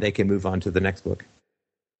 then they can move on to the next book.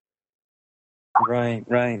 Right.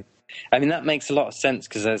 I mean, that makes a lot of sense,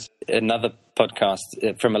 because there's another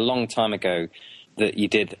podcast from a long time ago that you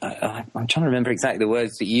did. I'm trying to remember exactly the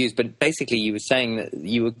words that you used, but basically you were saying that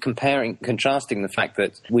you were contrasting the fact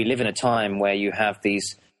that we live in a time where you have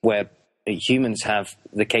where humans have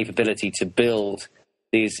the capability to build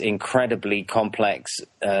these incredibly complex,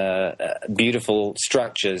 beautiful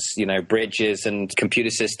structures, bridges and computer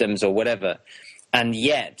systems or whatever. And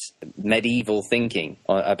yet medieval thinking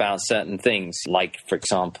about certain things, like, for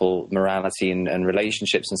example, morality and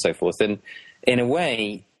relationships and so forth. And in a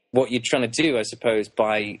way, what you're trying to do, I suppose,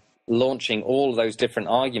 by launching all those different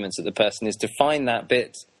arguments at the person, is to find that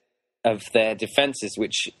bit of their defenses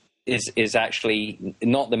which is actually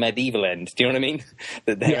not the medieval end. Do you know what I mean?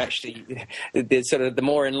 That they're actually the sort of the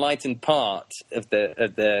more enlightened part of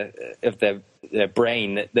their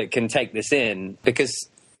brain that can take this in, because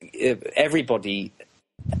everybody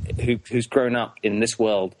who's grown up in this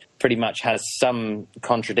world pretty much has some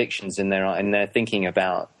contradictions in their thinking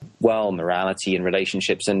about, well, morality and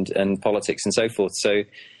relationships and politics and so forth. So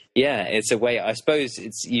yeah, it's a way, I suppose,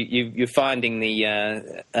 it's you're finding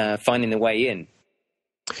the way in.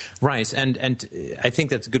 Right, and I think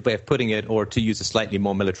that's a good way of putting it, or to use a slightly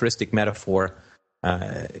more militaristic metaphor,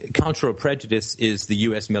 cultural prejudice is the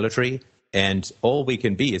U.S. military, and all we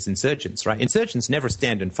can be is insurgents, right? Insurgents never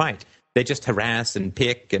stand and fight. They just harass and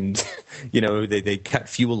pick, and they cut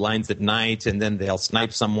fuel lines at night, and then they'll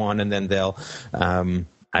snipe someone, and then they'll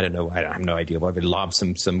I don't know, I have no idea why they lob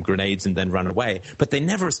some grenades and then run away. But they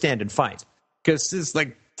never stand and fight, because there's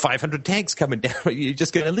like 500 tanks coming down. You're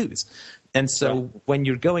just going to lose. And so when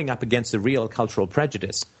you're going up against a real cultural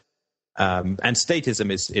prejudice, and statism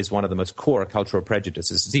is one of the most core cultural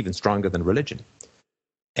prejudices, it's even stronger than religion.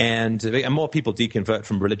 And more people deconvert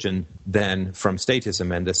from religion than from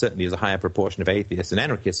statism, and there certainly is a higher proportion of atheists and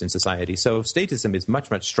anarchists in society. So statism is much,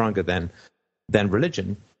 much stronger than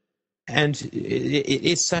religion. And it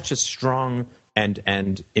is such a strong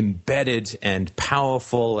and embedded and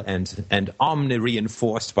powerful and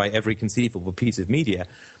omni-reinforced by every conceivable piece of media,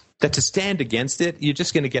 that to stand against it, you're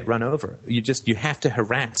just going to get run over. You have to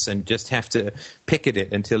harass and just have to picket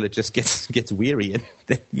it until it just gets weary and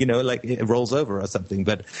like it rolls over or something.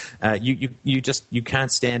 But you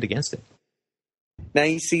can't stand against it. Now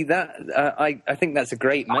you see that I think that's a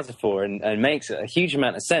great metaphor and makes a huge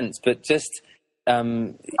amount of sense. But just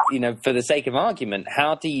for the sake of argument,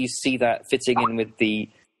 how do you see that fitting in with the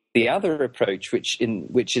the other approach, which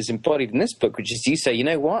is embodied in this book, which is you say, you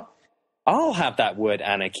know what? I'll have that word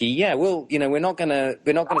anarchy. Yeah, well, we're not gonna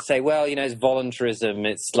say, well, it's voluntarism,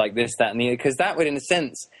 it's like this, that, and the other, because that would, in a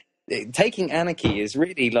sense, taking anarchy is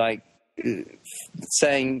really like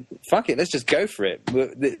saying, fuck it, let's just go for it.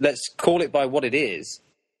 Let's call it by what it is.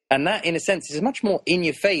 And that, in a sense, is a much more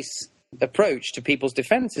in-your-face approach to people's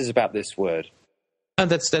defenses about this word. Oh,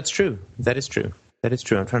 that's true. That is true. That is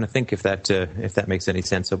true. I'm trying to think if that makes any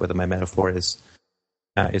sense, or whether my metaphor is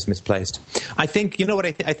misplaced. I think, what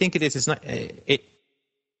I think it is. It's not.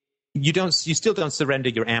 You still don't surrender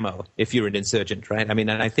your ammo if you're an insurgent, right? I mean,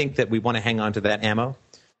 and I think that we want to hang on to that ammo.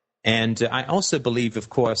 And I also believe, of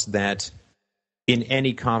course, that in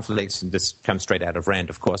any conflict, and this comes straight out of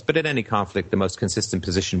Rand, of course, but in any conflict, the most consistent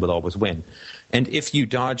position will always win. And if you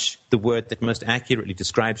dodge the word that most accurately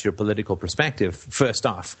describes your political perspective, first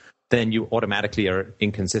off, then you automatically are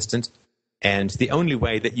inconsistent. And the only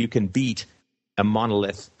way that you can beat a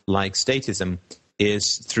monolith like statism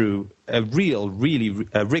is through a really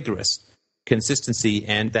rigorous consistency,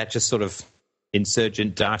 and that just sort of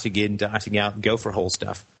insurgent, darting in, darting out, go for whole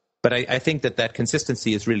stuff. But I think that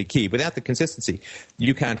consistency is really key. Without the consistency,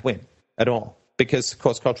 you can't win at all, because, of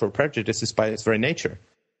course, cultural prejudice is by its very nature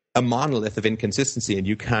a monolith of inconsistency, and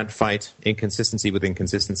you can't fight inconsistency with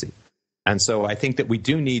inconsistency. And so I think that we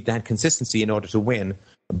do need that consistency in order to win.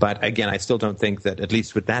 But again, I still don't think that, at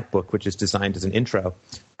least with that book, which is designed as an intro,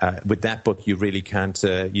 with that book, you really can't,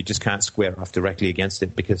 you just can't square off directly against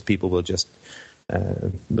it, because people will just,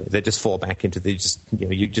 they just fall back into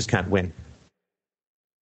you just can't win.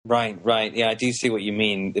 Right. Yeah, I do see what you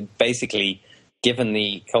mean. Basically, given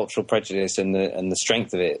the cultural prejudice and the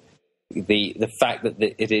strength of it, the fact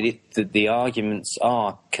that the arguments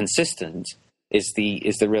are consistent is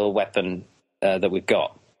the real weapon that we've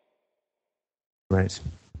got. Right,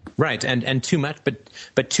 and too much,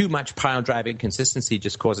 but too much pile driving consistency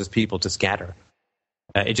just causes people to scatter.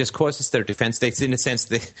 It just causes their defense. In a sense,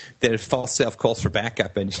 their false self calls for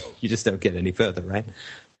backup, and you just don't get any further, right?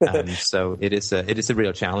 So it is a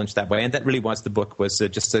real challenge that way, and that really was the book, was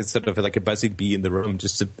just a, sort of like a buzzing bee in the room,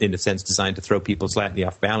 just to, in a sense, designed to throw people slightly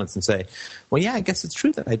off balance and say, well, yeah, I guess it's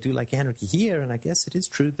true that I do like anarchy here, and I guess it is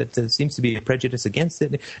true that there seems to be a prejudice against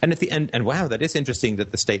it, and at the end, and wow, that is interesting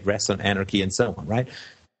that the state rests on anarchy and so on, right?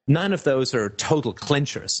 None of those are total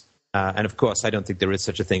clinchers, and of course, I don't think there is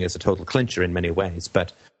such a thing as a total clincher in many ways,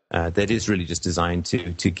 but that is really just designed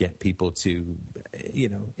to get people to,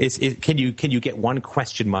 can you get one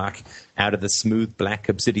question mark out of the smooth black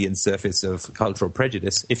obsidian surface of cultural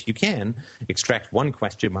prejudice? If you can extract one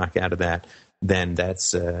question mark out of that, then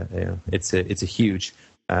that's it's a huge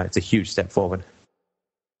step forward.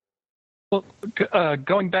 Well,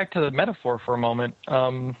 going back to the metaphor for a moment,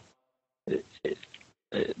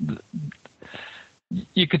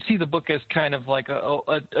 you could see the book as kind of like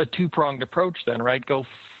a two-pronged approach then, right? Go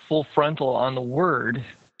full frontal on the word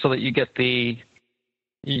so that you get the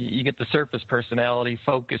surface personality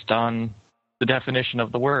focused on the definition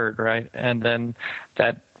of the word, right? And then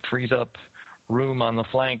that frees up room on the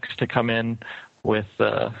flanks to come in with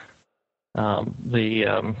the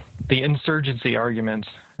insurgency arguments,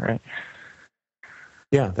 right?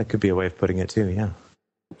 Yeah, that could be a way of putting it too, yeah.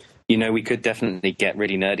 We could definitely get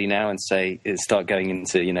really nerdy now and start going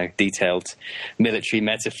into, detailed military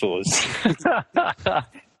metaphors.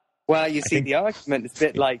 Well, you see, the argument is a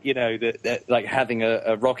bit like, like having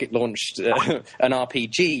a rocket launched, an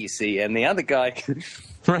RPG, you see, and the other guy...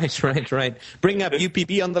 Right. Bring up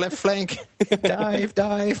UPB on the left flank.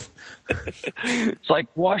 Dive. It's like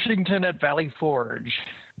Washington at Valley Forge.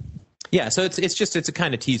 Yeah, so it's a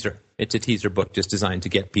kind of teaser. It's a teaser book just designed to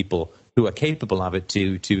get people who are capable of it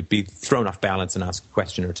to be thrown off balance and ask a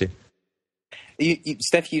question or two.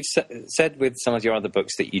 Steph, you've said with some of your other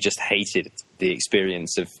books that you just hated the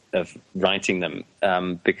experience of writing them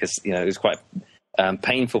because it was quite a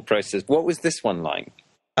painful process. What was this one like?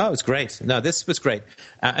 Oh, it was great. No, this was great.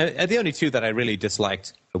 The only two that I really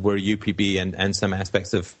disliked were UPB and some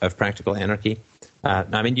aspects of Practical Anarchy.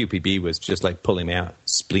 UPB was just like pulling my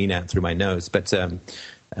spleen out through my nose. But the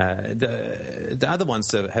other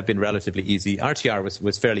ones have been relatively easy. RTR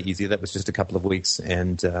was fairly easy. That was just a couple of weeks.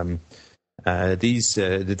 And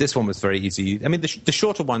this one was very easy. I mean, the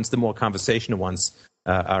shorter ones, the more conversational ones,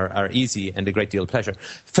 are easy and a great deal of pleasure.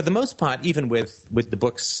 For the most part, even with the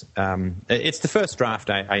books, it's the first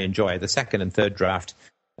draft I enjoy. The second and third draft,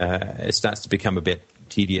 it starts to become a bit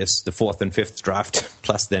tedious. The fourth and fifth draft,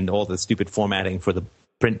 plus then all the stupid formatting for the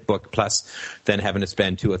print book, plus then having to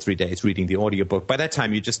spend 2 or 3 days reading the audiobook. By that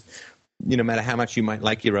time, you just, no matter how much you might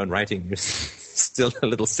like your own writing, you're still a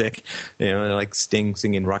little sick, like Sting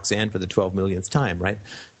singing Roxanne for the 12 millionth time, right?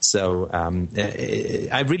 So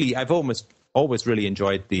I've always really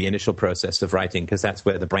enjoyed the initial process of writing, because that's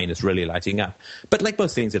where the brain is really lighting up. But like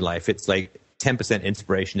most things in life, it's like 10%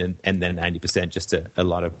 inspiration and then 90% just a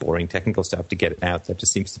lot of boring technical stuff to get it out. That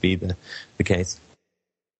just seems to be the case.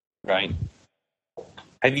 Right.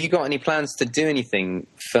 Have you got any plans to do anything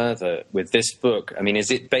further with this book? I mean,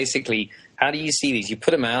 is it basically, how do you see these? You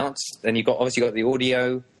put them out, then you've obviously got the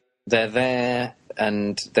audio, they're there,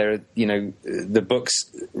 and they're, the books,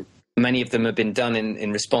 many of them have been done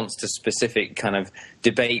in response to specific kind of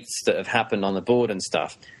debates that have happened on the board and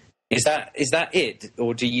stuff. Is that it?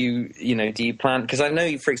 Or do you plan, because I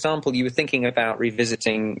know, for example, you were thinking about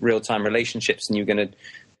revisiting real-time relationships, and you're going to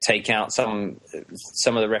take out some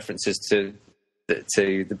of the references to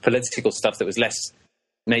the political stuff that was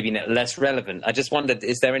maybe less relevant. I just wondered,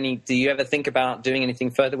 do you ever think about doing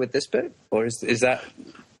anything further with this book? Or is that...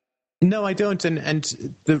 No, I don't. And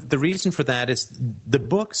the reason for that is the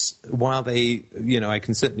books, while they, I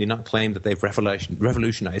can certainly not claim that they've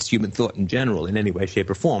revolutionized human thought in general in any way, shape,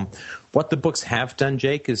 or form. What the books have done,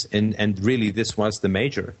 Jake, is, and really this was the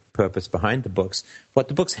major purpose behind the books, what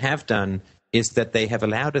the books have done is that they have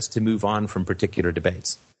allowed us to move on from particular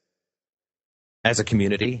debates as a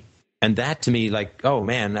community. And that, to me, like, oh,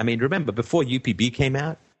 man, I mean, remember, before UPB came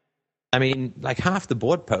out, I mean, like half the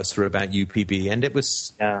board posts were about UPB, and it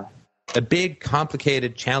was... Yeah. A big,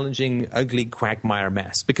 complicated, challenging, ugly quagmire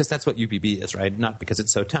mess, because that's what UPB is, right? Not because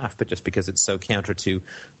it's so tough, but just because it's so counter to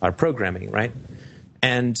our programming, right?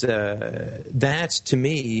 And that, to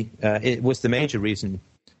me, it was the major reason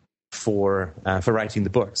for writing the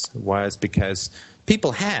books, was because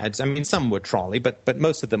people had, I mean, some were trolley, but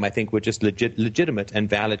most of them, I think, were just legitimate and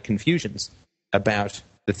valid confusions about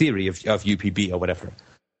the theory of UPB or whatever.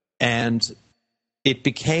 And it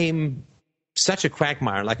became such a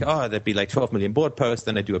quagmire, like, there'd be like 12 million board posts,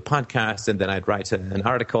 then I'd do a podcast, and then I'd write an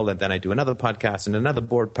article, and then I'd do another podcast and another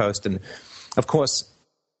board post. And of course,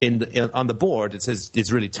 on the board,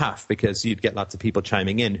 it's really tough, because you'd get lots of people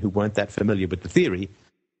chiming in who weren't that familiar with the theory,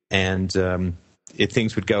 and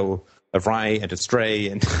things would go awry and astray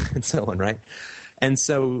and, and so on, right? And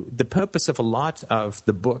so the purpose of a lot of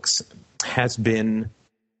the books has been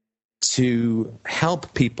to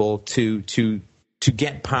help people to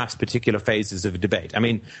get past particular phases of a debate. I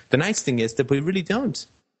mean, the nice thing is that we really don't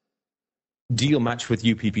deal much with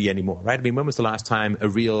UPB anymore, right? I mean, when was the last time a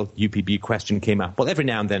real UPB question came up? Well, every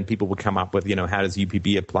now and then people would come up with, how does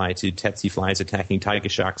UPB apply to tsetse flies attacking tiger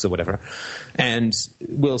sharks or whatever? And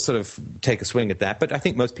we'll sort of take a swing at that. But I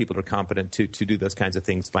think most people are competent to do those kinds of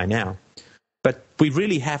things by now. But we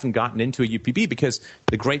really haven't gotten into a UPB, because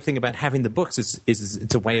the great thing about having the books is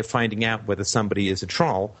it's a way of finding out whether somebody is a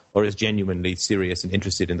troll or is genuinely serious and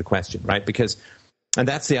interested in the question, right? And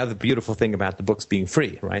that's the other beautiful thing about the books being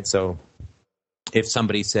free, right? So if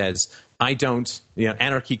somebody says,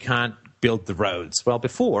 anarchy can't build the roads. Well,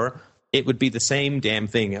 before, it would be the same damn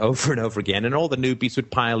thing over and over again, and all the newbies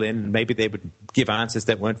would pile in, and maybe they would give answers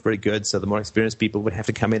that weren't very good, so the more experienced people would have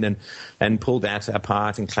to come in and pull that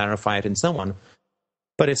apart and clarify it and so on.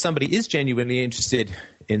 But if somebody is genuinely interested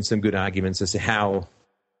in some good arguments as to how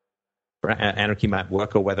anarchy might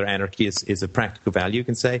work, or whether anarchy is of practical value, you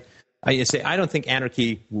can say, I don't think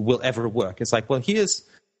anarchy will ever work. It's like, well, here's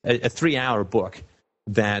a 3-hour book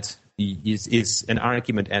that is an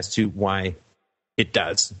argument as to why it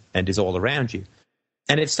does and is all around you.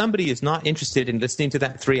 And if somebody is not interested in listening to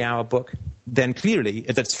that 3-hour book, then clearly,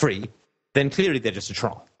 if that's free, then clearly they're just a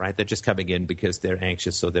troll, right? They're just coming in because they're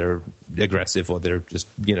anxious, or they're aggressive, or they're just,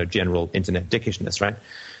 general internet dickishness, right?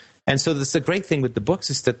 And so the great thing with the books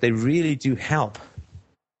is that they really do help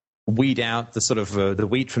weed out the sort of the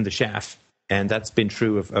wheat from the chaff. And that's been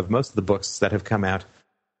true of most of the books that have come out.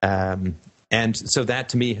 And so that,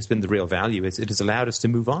 to me, has been the real value, is it has allowed us to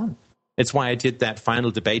move on. It's why I did that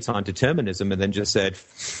final debate on determinism and then just said,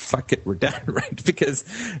 fuck it, we're done, right? Because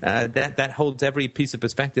that holds every piece of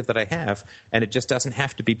perspective that I have, and it just doesn't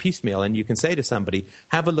have to be piecemeal. And you can say to somebody,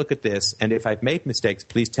 have a look at this, and if I've made mistakes,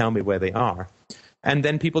 please tell me where they are. And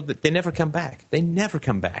then people, they never come back. They never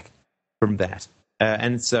come back from that.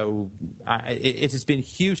 And so it has been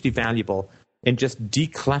hugely valuable in just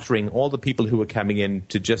decluttering all the people who are coming in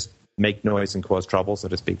to just make noise and cause trouble, so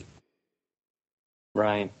to speak.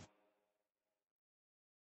 Right.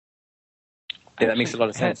 Yeah, that makes a lot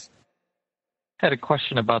of sense. I had a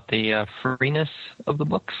question about the freeness of the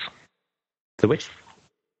books. The which?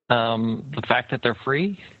 The fact that they're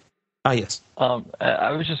free. Ah, yes.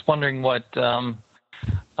 I was just wondering what sort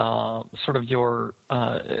of your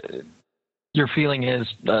feeling is,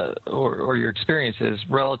 or your experience is,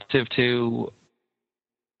 relative to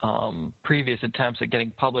previous attempts at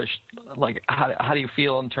getting published. Like, how do you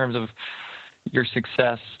feel in terms of your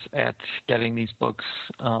success at getting these books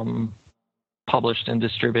published and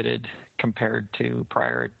distributed compared to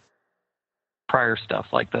prior stuff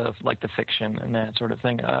like the fiction and that sort of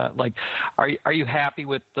thing? Like, are you happy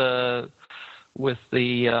with the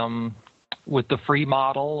free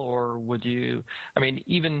model, or would you? I mean,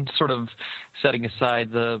 even sort of setting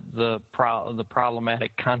aside the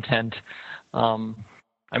problematic content.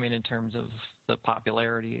 I mean, in terms of the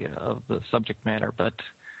popularity of the subject matter, but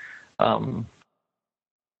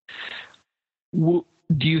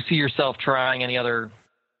do you see yourself trying any other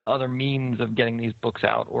means of getting these books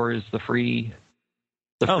out, or is the free?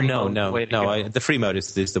 The free mode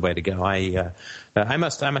is the way to go. I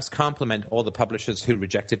must compliment all the publishers who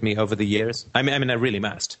rejected me over the years. I mean, I really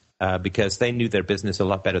must, because they knew their business a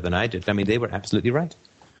lot better than I did. I mean, they were absolutely right.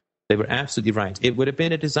 They were absolutely right. It would have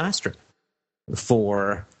been a disaster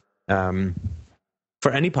for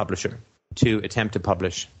any publisher to attempt to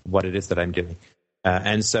publish what it is that I'm doing.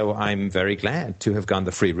 And so I'm very glad to have gone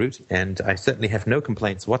the free route, and I certainly have no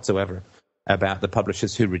complaints whatsoever about the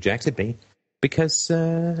publishers who rejected me, because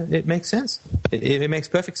it makes sense. It makes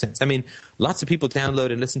perfect sense. I mean, lots of people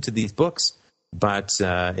download and listen to these books, but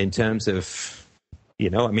in terms of,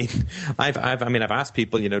 I've asked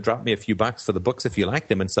people, drop me a few bucks for the books if you like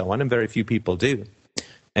them and so on, and very few people do.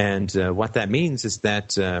 And what that means is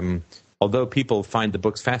that although people find the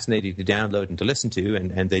books fascinating to download and to listen to,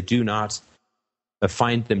 and they do not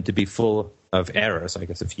find them to be full of errors, I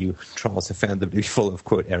guess a few trolls have found them to be full of,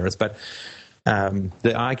 quote, errors, but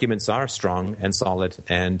the arguments are strong and solid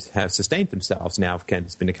and have sustained themselves. Now,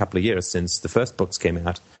 it's been a couple of years since the first books came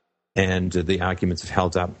out, and the arguments have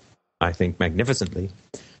held up, I think, magnificently.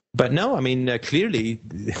 But no, I mean, clearly,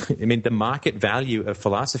 the market value of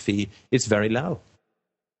philosophy is very low.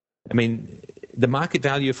 I mean, the market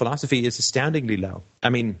value of philosophy is astoundingly low.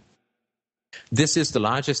 I mean, this is the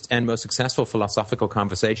largest and most successful philosophical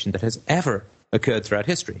conversation that has ever occurred throughout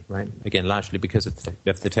history, right? Again, largely because of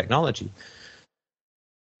the technology.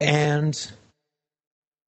 And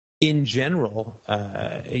in general,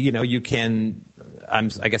 you can,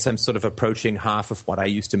 I guess I'm sort of approaching half of what I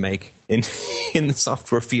used to make in the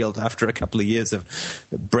software field after a couple of years of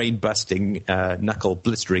brain-busting,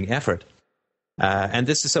 knuckle-blistering effort. And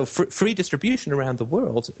this is so free distribution around the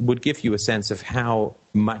world would give you a sense of how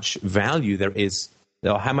much value there is,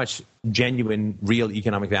 or how much genuine, real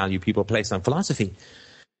economic value people place on philosophy.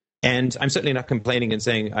 And I'm certainly not complaining and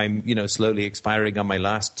saying I'm, slowly expiring on my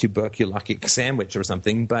last tuberculous sandwich or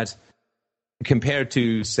something, but compared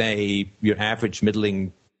to, say, your average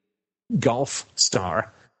middling golf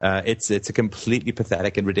star, it's a completely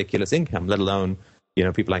pathetic and ridiculous income, let alone,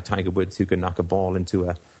 people like Tiger Woods who can knock a ball into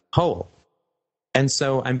a hole. And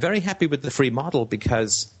so I'm very happy with the free model,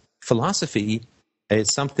 because philosophy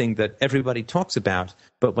is something that everybody talks about,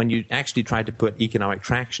 but when you actually try to put economic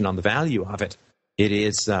traction on the value of it, it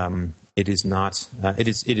is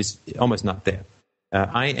almost not there.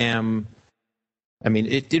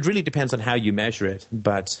 It really depends on how you measure it,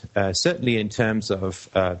 but certainly in terms of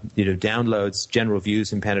downloads, general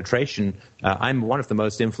views, and penetration, I'm one of the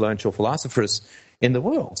most influential philosophers in the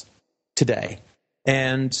world today,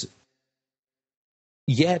 and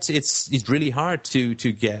yet it's really hard to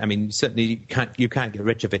get. I mean, certainly you can't get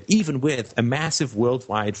rich of it, even with a massive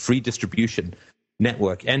worldwide free distribution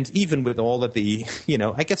network, and even with all of the,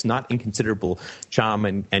 I guess not inconsiderable charm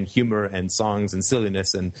and humor and songs and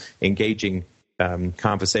silliness and engaging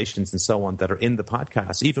conversations and so on that are in the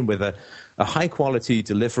podcast, even with a high-quality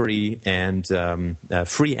delivery and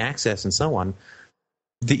free access and so on,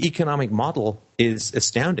 the economic model is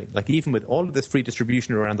astounding. Like, even with all of this free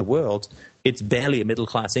distribution around the world, it's barely a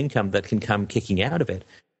middle-class income that can come kicking out of it.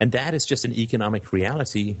 And that is just an economic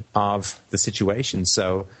reality of the situation.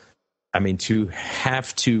 So, I mean, to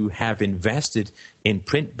have invested in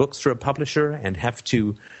print books for a publisher and have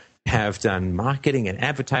to have done marketing and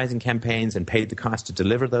advertising campaigns and paid the cost to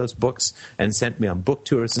deliver those books and sent me on book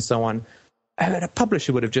tours and so on, a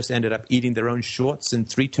publisher would have just ended up eating their own shorts and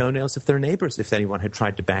 3 toenails of their neighbors if anyone had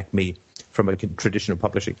tried to back me from a traditional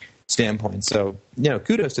publishing standpoint. So,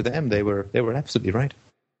 kudos to them. They were absolutely right.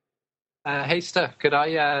 Hey, Steph, could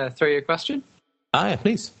I throw you a question? Yeah,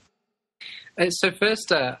 please. So first,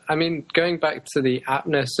 going back to the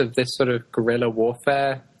aptness of this sort of guerrilla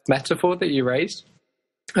warfare metaphor that you raised,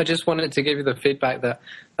 I just wanted to give you the feedback that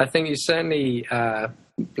I think you certainly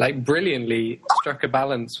brilliantly struck a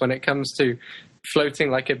balance when it comes to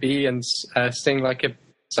floating like a bee and sting like a...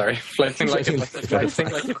 Sorry, floating like a butterfly,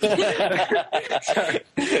 sting like a... Sorry.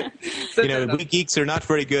 We geeks are not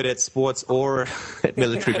very good at sports or at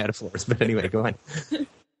military metaphors, but anyway, go on.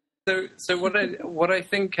 So what I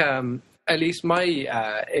think, at least my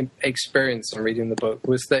experience in reading the book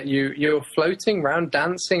was that you're floating around,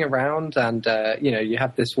 dancing around, and you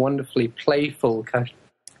have this wonderfully playful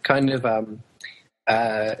kind of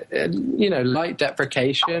light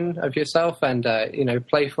deprecation of yourself, and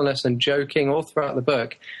playfulness and joking all throughout the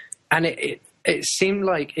book, and it seemed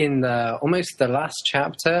like in almost the last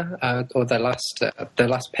chapter or the last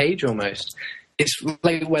page almost, it's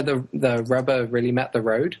like where the rubber really met the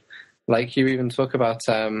road. Like you even talk about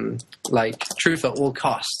like truth at all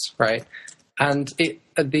costs, right? And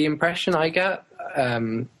the impression I get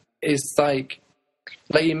is like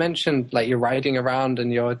you mentioned, like you're riding around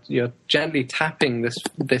and you're gently tapping this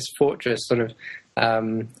fortress, sort of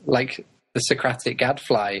like the Socratic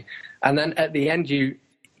gadfly, and then at the end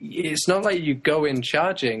it's not like you go in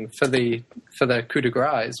charging for the coup de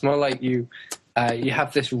grace. It's more like you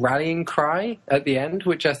have this rallying cry at the end,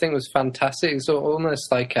 which I think was fantastic. It's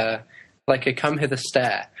almost like a come hither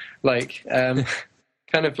stare, like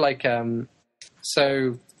kind of like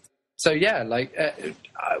so yeah. Like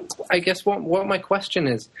I guess what my question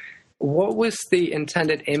is, what was the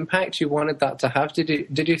intended impact you wanted that to have?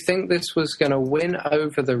 Did you think this was going to win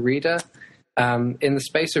over the reader in the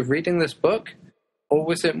space of reading this book? Or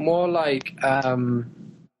was it more like the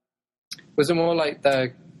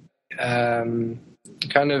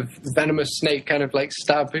kind of venomous snake, kind of like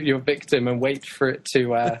stab your victim and wait for it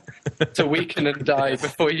to weaken and die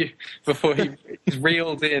before he's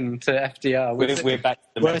reeled in to FDR? We're back to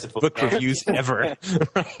the Worst metaphor. book reviews ever,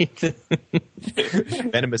 right?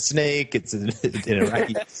 Venomous snake. It's an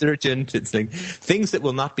Iraqi insurgent. It's like things that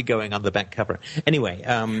will not be going on the back cover. Anyway,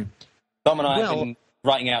 Tom and I have been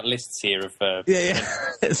writing out lists here of yeah,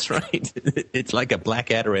 that's right. It's like a black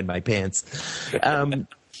adder in my pants.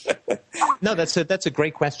 No, that's a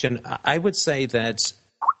great question. I would say that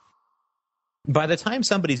by the time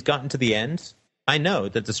somebody's gotten to the end, I know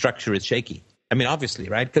that the structure is shaky. I mean, obviously,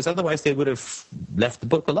 right? Because otherwise they would have left the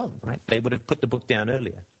book alone, right? They would have put the book down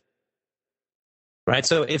earlier, right?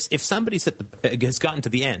 So if somebody's has gotten to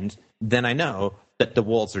the end, then I know that the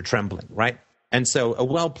walls are trembling, right? And so a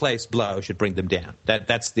well-placed blow should bring them down. That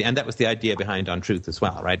was the idea behind On Truth as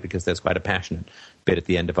well, right? Because there's quite a passionate bit at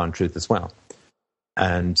the end of On Truth as well.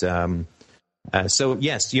 And so,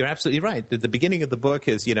 yes, you're absolutely right. The beginning of the book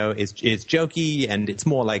is jokey, and it's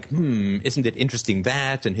more like, isn't it interesting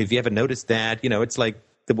that? And have you ever noticed that? It's like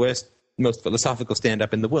the most philosophical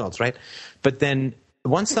stand-up in the world, right? But then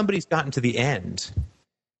once somebody's gotten to the end,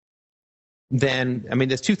 then, I mean,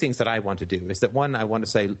 there's two things that I want to do. Is that one, I want to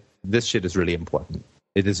say, this shit is really important.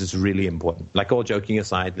 This is really important. Like, all joking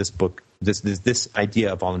aside, this book, this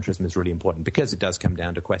idea of voluntarism is really important because it does come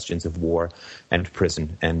down to questions of war and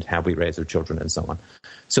prison and how we raise our children and so on.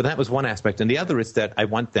 So that was one aspect. And the other is that I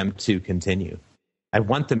want them to continue. I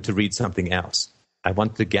want them to read something else. I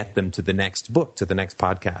want to get them to the next book, to the next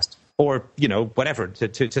podcast, or, whatever,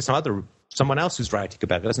 to someone else who's writing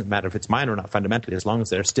about it. It doesn't matter if it's mine or not, fundamentally, as long as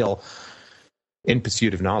they're still in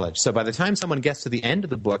pursuit of knowledge. So by the time someone gets to the end of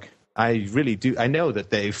the book, I really do. I know that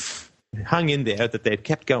they've hung in there, that they've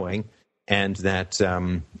kept going, and that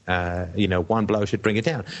one blow should bring it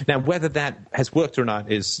down. Now, whether that has worked or not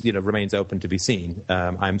remains open to be seen.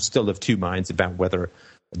 I'm still of two minds about whether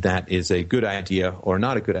that is a good idea or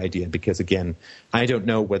not a good idea, because again, I don't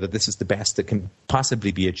know whether this is the best that can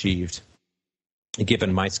possibly be achieved,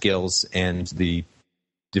 given my skills and the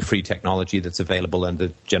free technology that's available and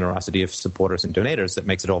the generosity of supporters and donators that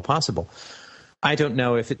makes it all possible. I don't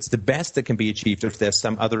know if it's the best that can be achieved, or if there's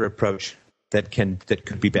some other approach that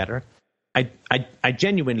could be better. I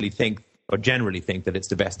genuinely think, or generally think, that it's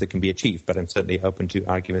the best that can be achieved, but I'm certainly open to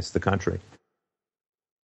arguments to the contrary.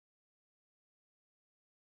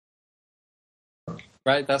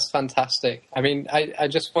 Right, that's fantastic. I mean, I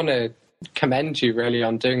just want to commend you really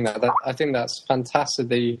on doing that. I think that's fantastic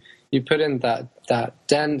that you put in that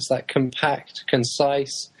dense, that compact,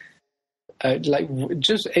 concise,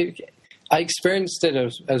 I experienced it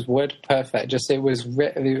as word perfect. Just it was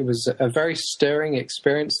a very stirring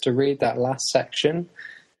experience to read that last section.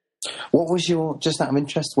 What was just out of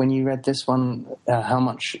interest, when you read this one, how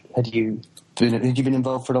much had you been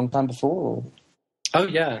involved for a long time before? Or? Oh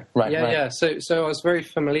yeah, right. So I was very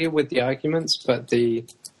familiar with the arguments, but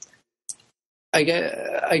I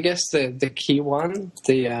guess the key one,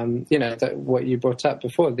 what you brought up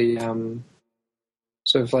before, the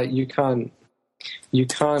sort of like you can't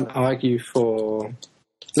argue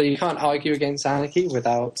against anarchy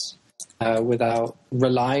without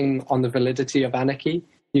relying on the validity of anarchy.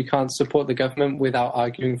 You can't support the government without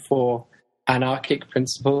arguing for anarchic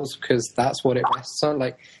principles, because that's what it rests on.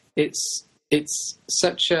 Like it's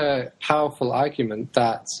such a powerful argument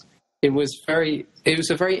that it was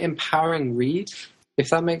a very empowering read, if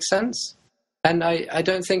that makes sense. And I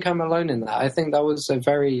don't think I'm alone in that. I think that was a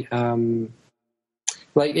very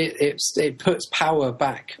it puts power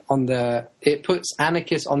back it puts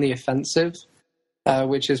anarchists on the offensive,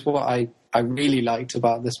 which is what I really liked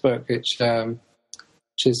about this book, which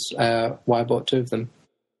is why I bought 2 of them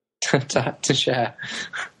to share.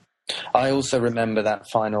 I also remember that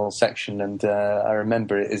final section, and I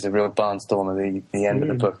remember it is a real barnstormer, the end of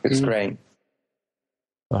the book. It's great.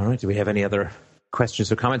 All right. Do we have any other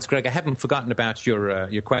questions or comments? Greg, I haven't forgotten about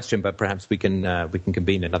your question, but perhaps we can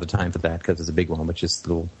convene another time for that, because it's a big one, which is the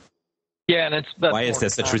little... Yeah, and why is there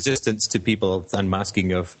such resistance to people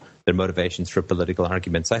unmasking of their motivations for political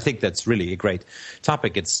arguments? I think that's really a great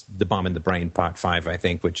topic. It's The Bomb in the Brain, Part 5, I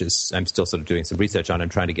think, which is I'm still sort of doing some research on and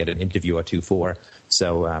trying to get an interview or 2 for.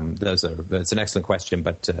 So that's an excellent question,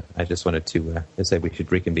 but I just wanted to say we should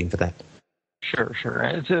reconvene for that. Sure.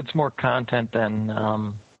 It's more content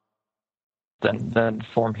than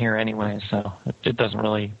form here anyway, so it doesn't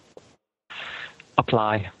really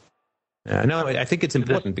apply. No, I think it's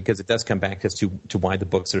important because it does come back as to why the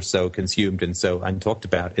books are so consumed and so untalked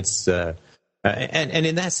about. It's and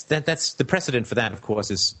that's the precedent for that, of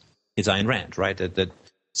course, is Ayn Rand, right? That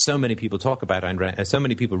so many people talk about Ayn Rand, so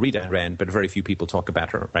many people read Ayn Rand, but very few people talk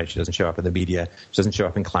about her, right? She doesn't show up in the media, she doesn't show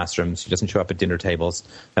up in classrooms, she doesn't show up at dinner tables.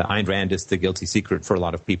 Ayn Rand is the guilty secret for a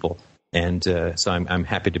lot of people, and so I'm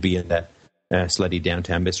happy to be in that slutty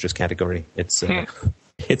downtown mistress category. It's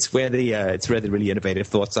where the really innovative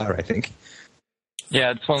thoughts are, I think.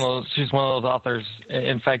 Yeah, it's one of those. She's one of those authors.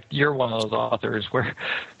 In fact, you're one of those authors where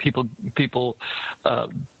people,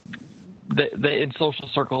 they in social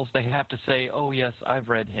circles, they have to say, "Oh yes, I've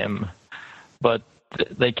read him," but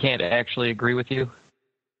they can't actually agree with you.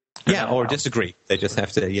 Yeah, or disagree. They just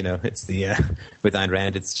have to, it's the with Ayn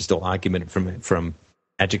Rand, it's just all argument from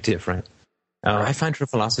adjective, right? I find her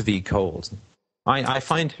philosophy cold. I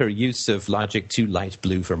find her use of logic too light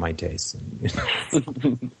blue for my taste.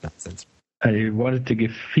 Nonsense. I wanted to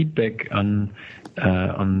give feedback on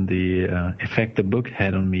the effect the book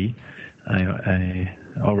had on me. I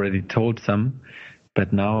already told some,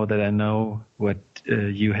 but now that I know what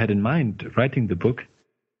you had in mind writing the book,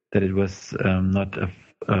 that it was not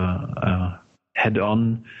a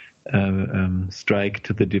head-on strike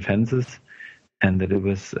to the defenses, and that it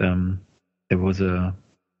was a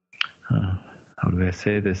how do I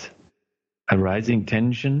say this? A rising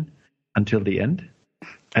tension until the end.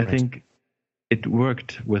 I think it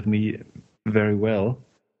worked with me very well.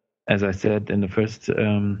 As I said in the first,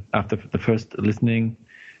 after the first listening,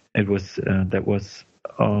 that was about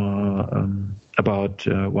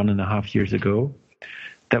 1.5 years ago.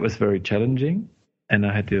 That was very challenging, and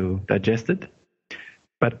I had to digest it.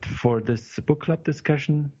 But for this book club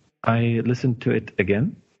discussion, I listened to it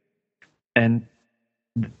again, and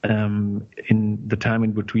in the time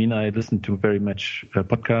in between, I listened to very much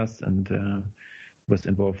podcasts and was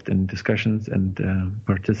involved in discussions and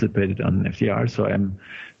participated on FDR. So I'm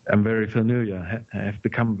very familiar. I have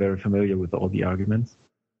become very familiar with all the arguments.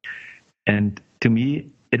 And to me,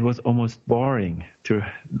 it was almost boring to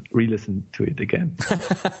re-listen to it again.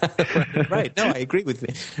 Right. No, I agree with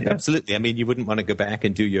you. Yeah. Absolutely. I mean, you wouldn't want to go back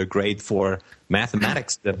and do your grade 4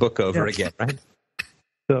 mathematics book over again, right?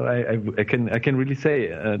 So I can really say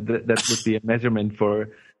that would be a measurement for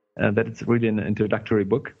that it's really an introductory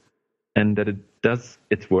book, and that it does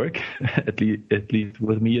its work. at least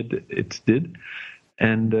with me, it did.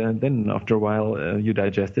 And then after a while, you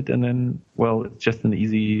digest it, and then it's just an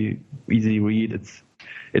easy read.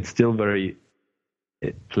 It's still very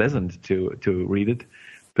pleasant to read it,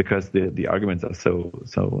 because the arguments are so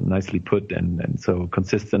nicely put and so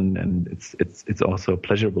consistent, and it's also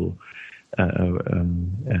pleasurable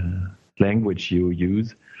language you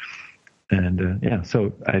use. And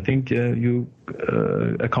so I think you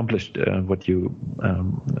accomplished what you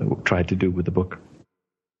tried to do with the book.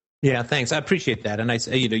 Yeah, thanks. I appreciate that. And I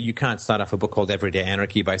say, you can't start off a book called Everyday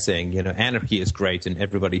Anarchy by saying, anarchy is great and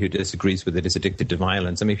everybody who disagrees with it is addicted to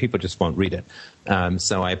violence. I mean, people just won't read it.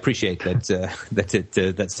 So I appreciate that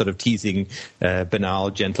that sort of teasing,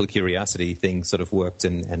 banal, gentle curiosity thing sort of worked,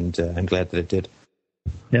 and I'm glad that it did.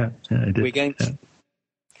 Yeah, it did. We're going to...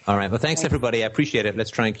 All right. Well, thanks, everybody. I appreciate it. Let's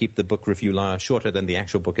try and keep the book review shorter than the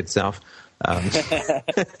actual book itself. I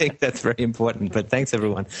think that's very important. But thanks,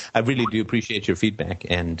 everyone. I really do appreciate your feedback,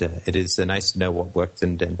 and it is nice to know what worked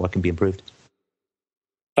and what can be improved.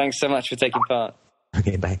 Thanks so much for taking part.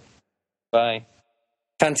 Okay, bye. Bye.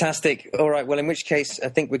 Fantastic. All right. Well, in which case, I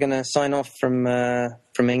think we're going to sign off from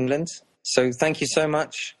England. So thank you so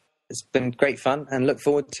much. It's been great fun, and look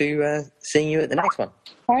forward to seeing you at the next one.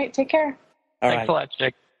 All right. Take care. Thanks a lot,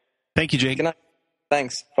 Jake. Thank you, Jake. Good night.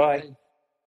 Thanks. Bye.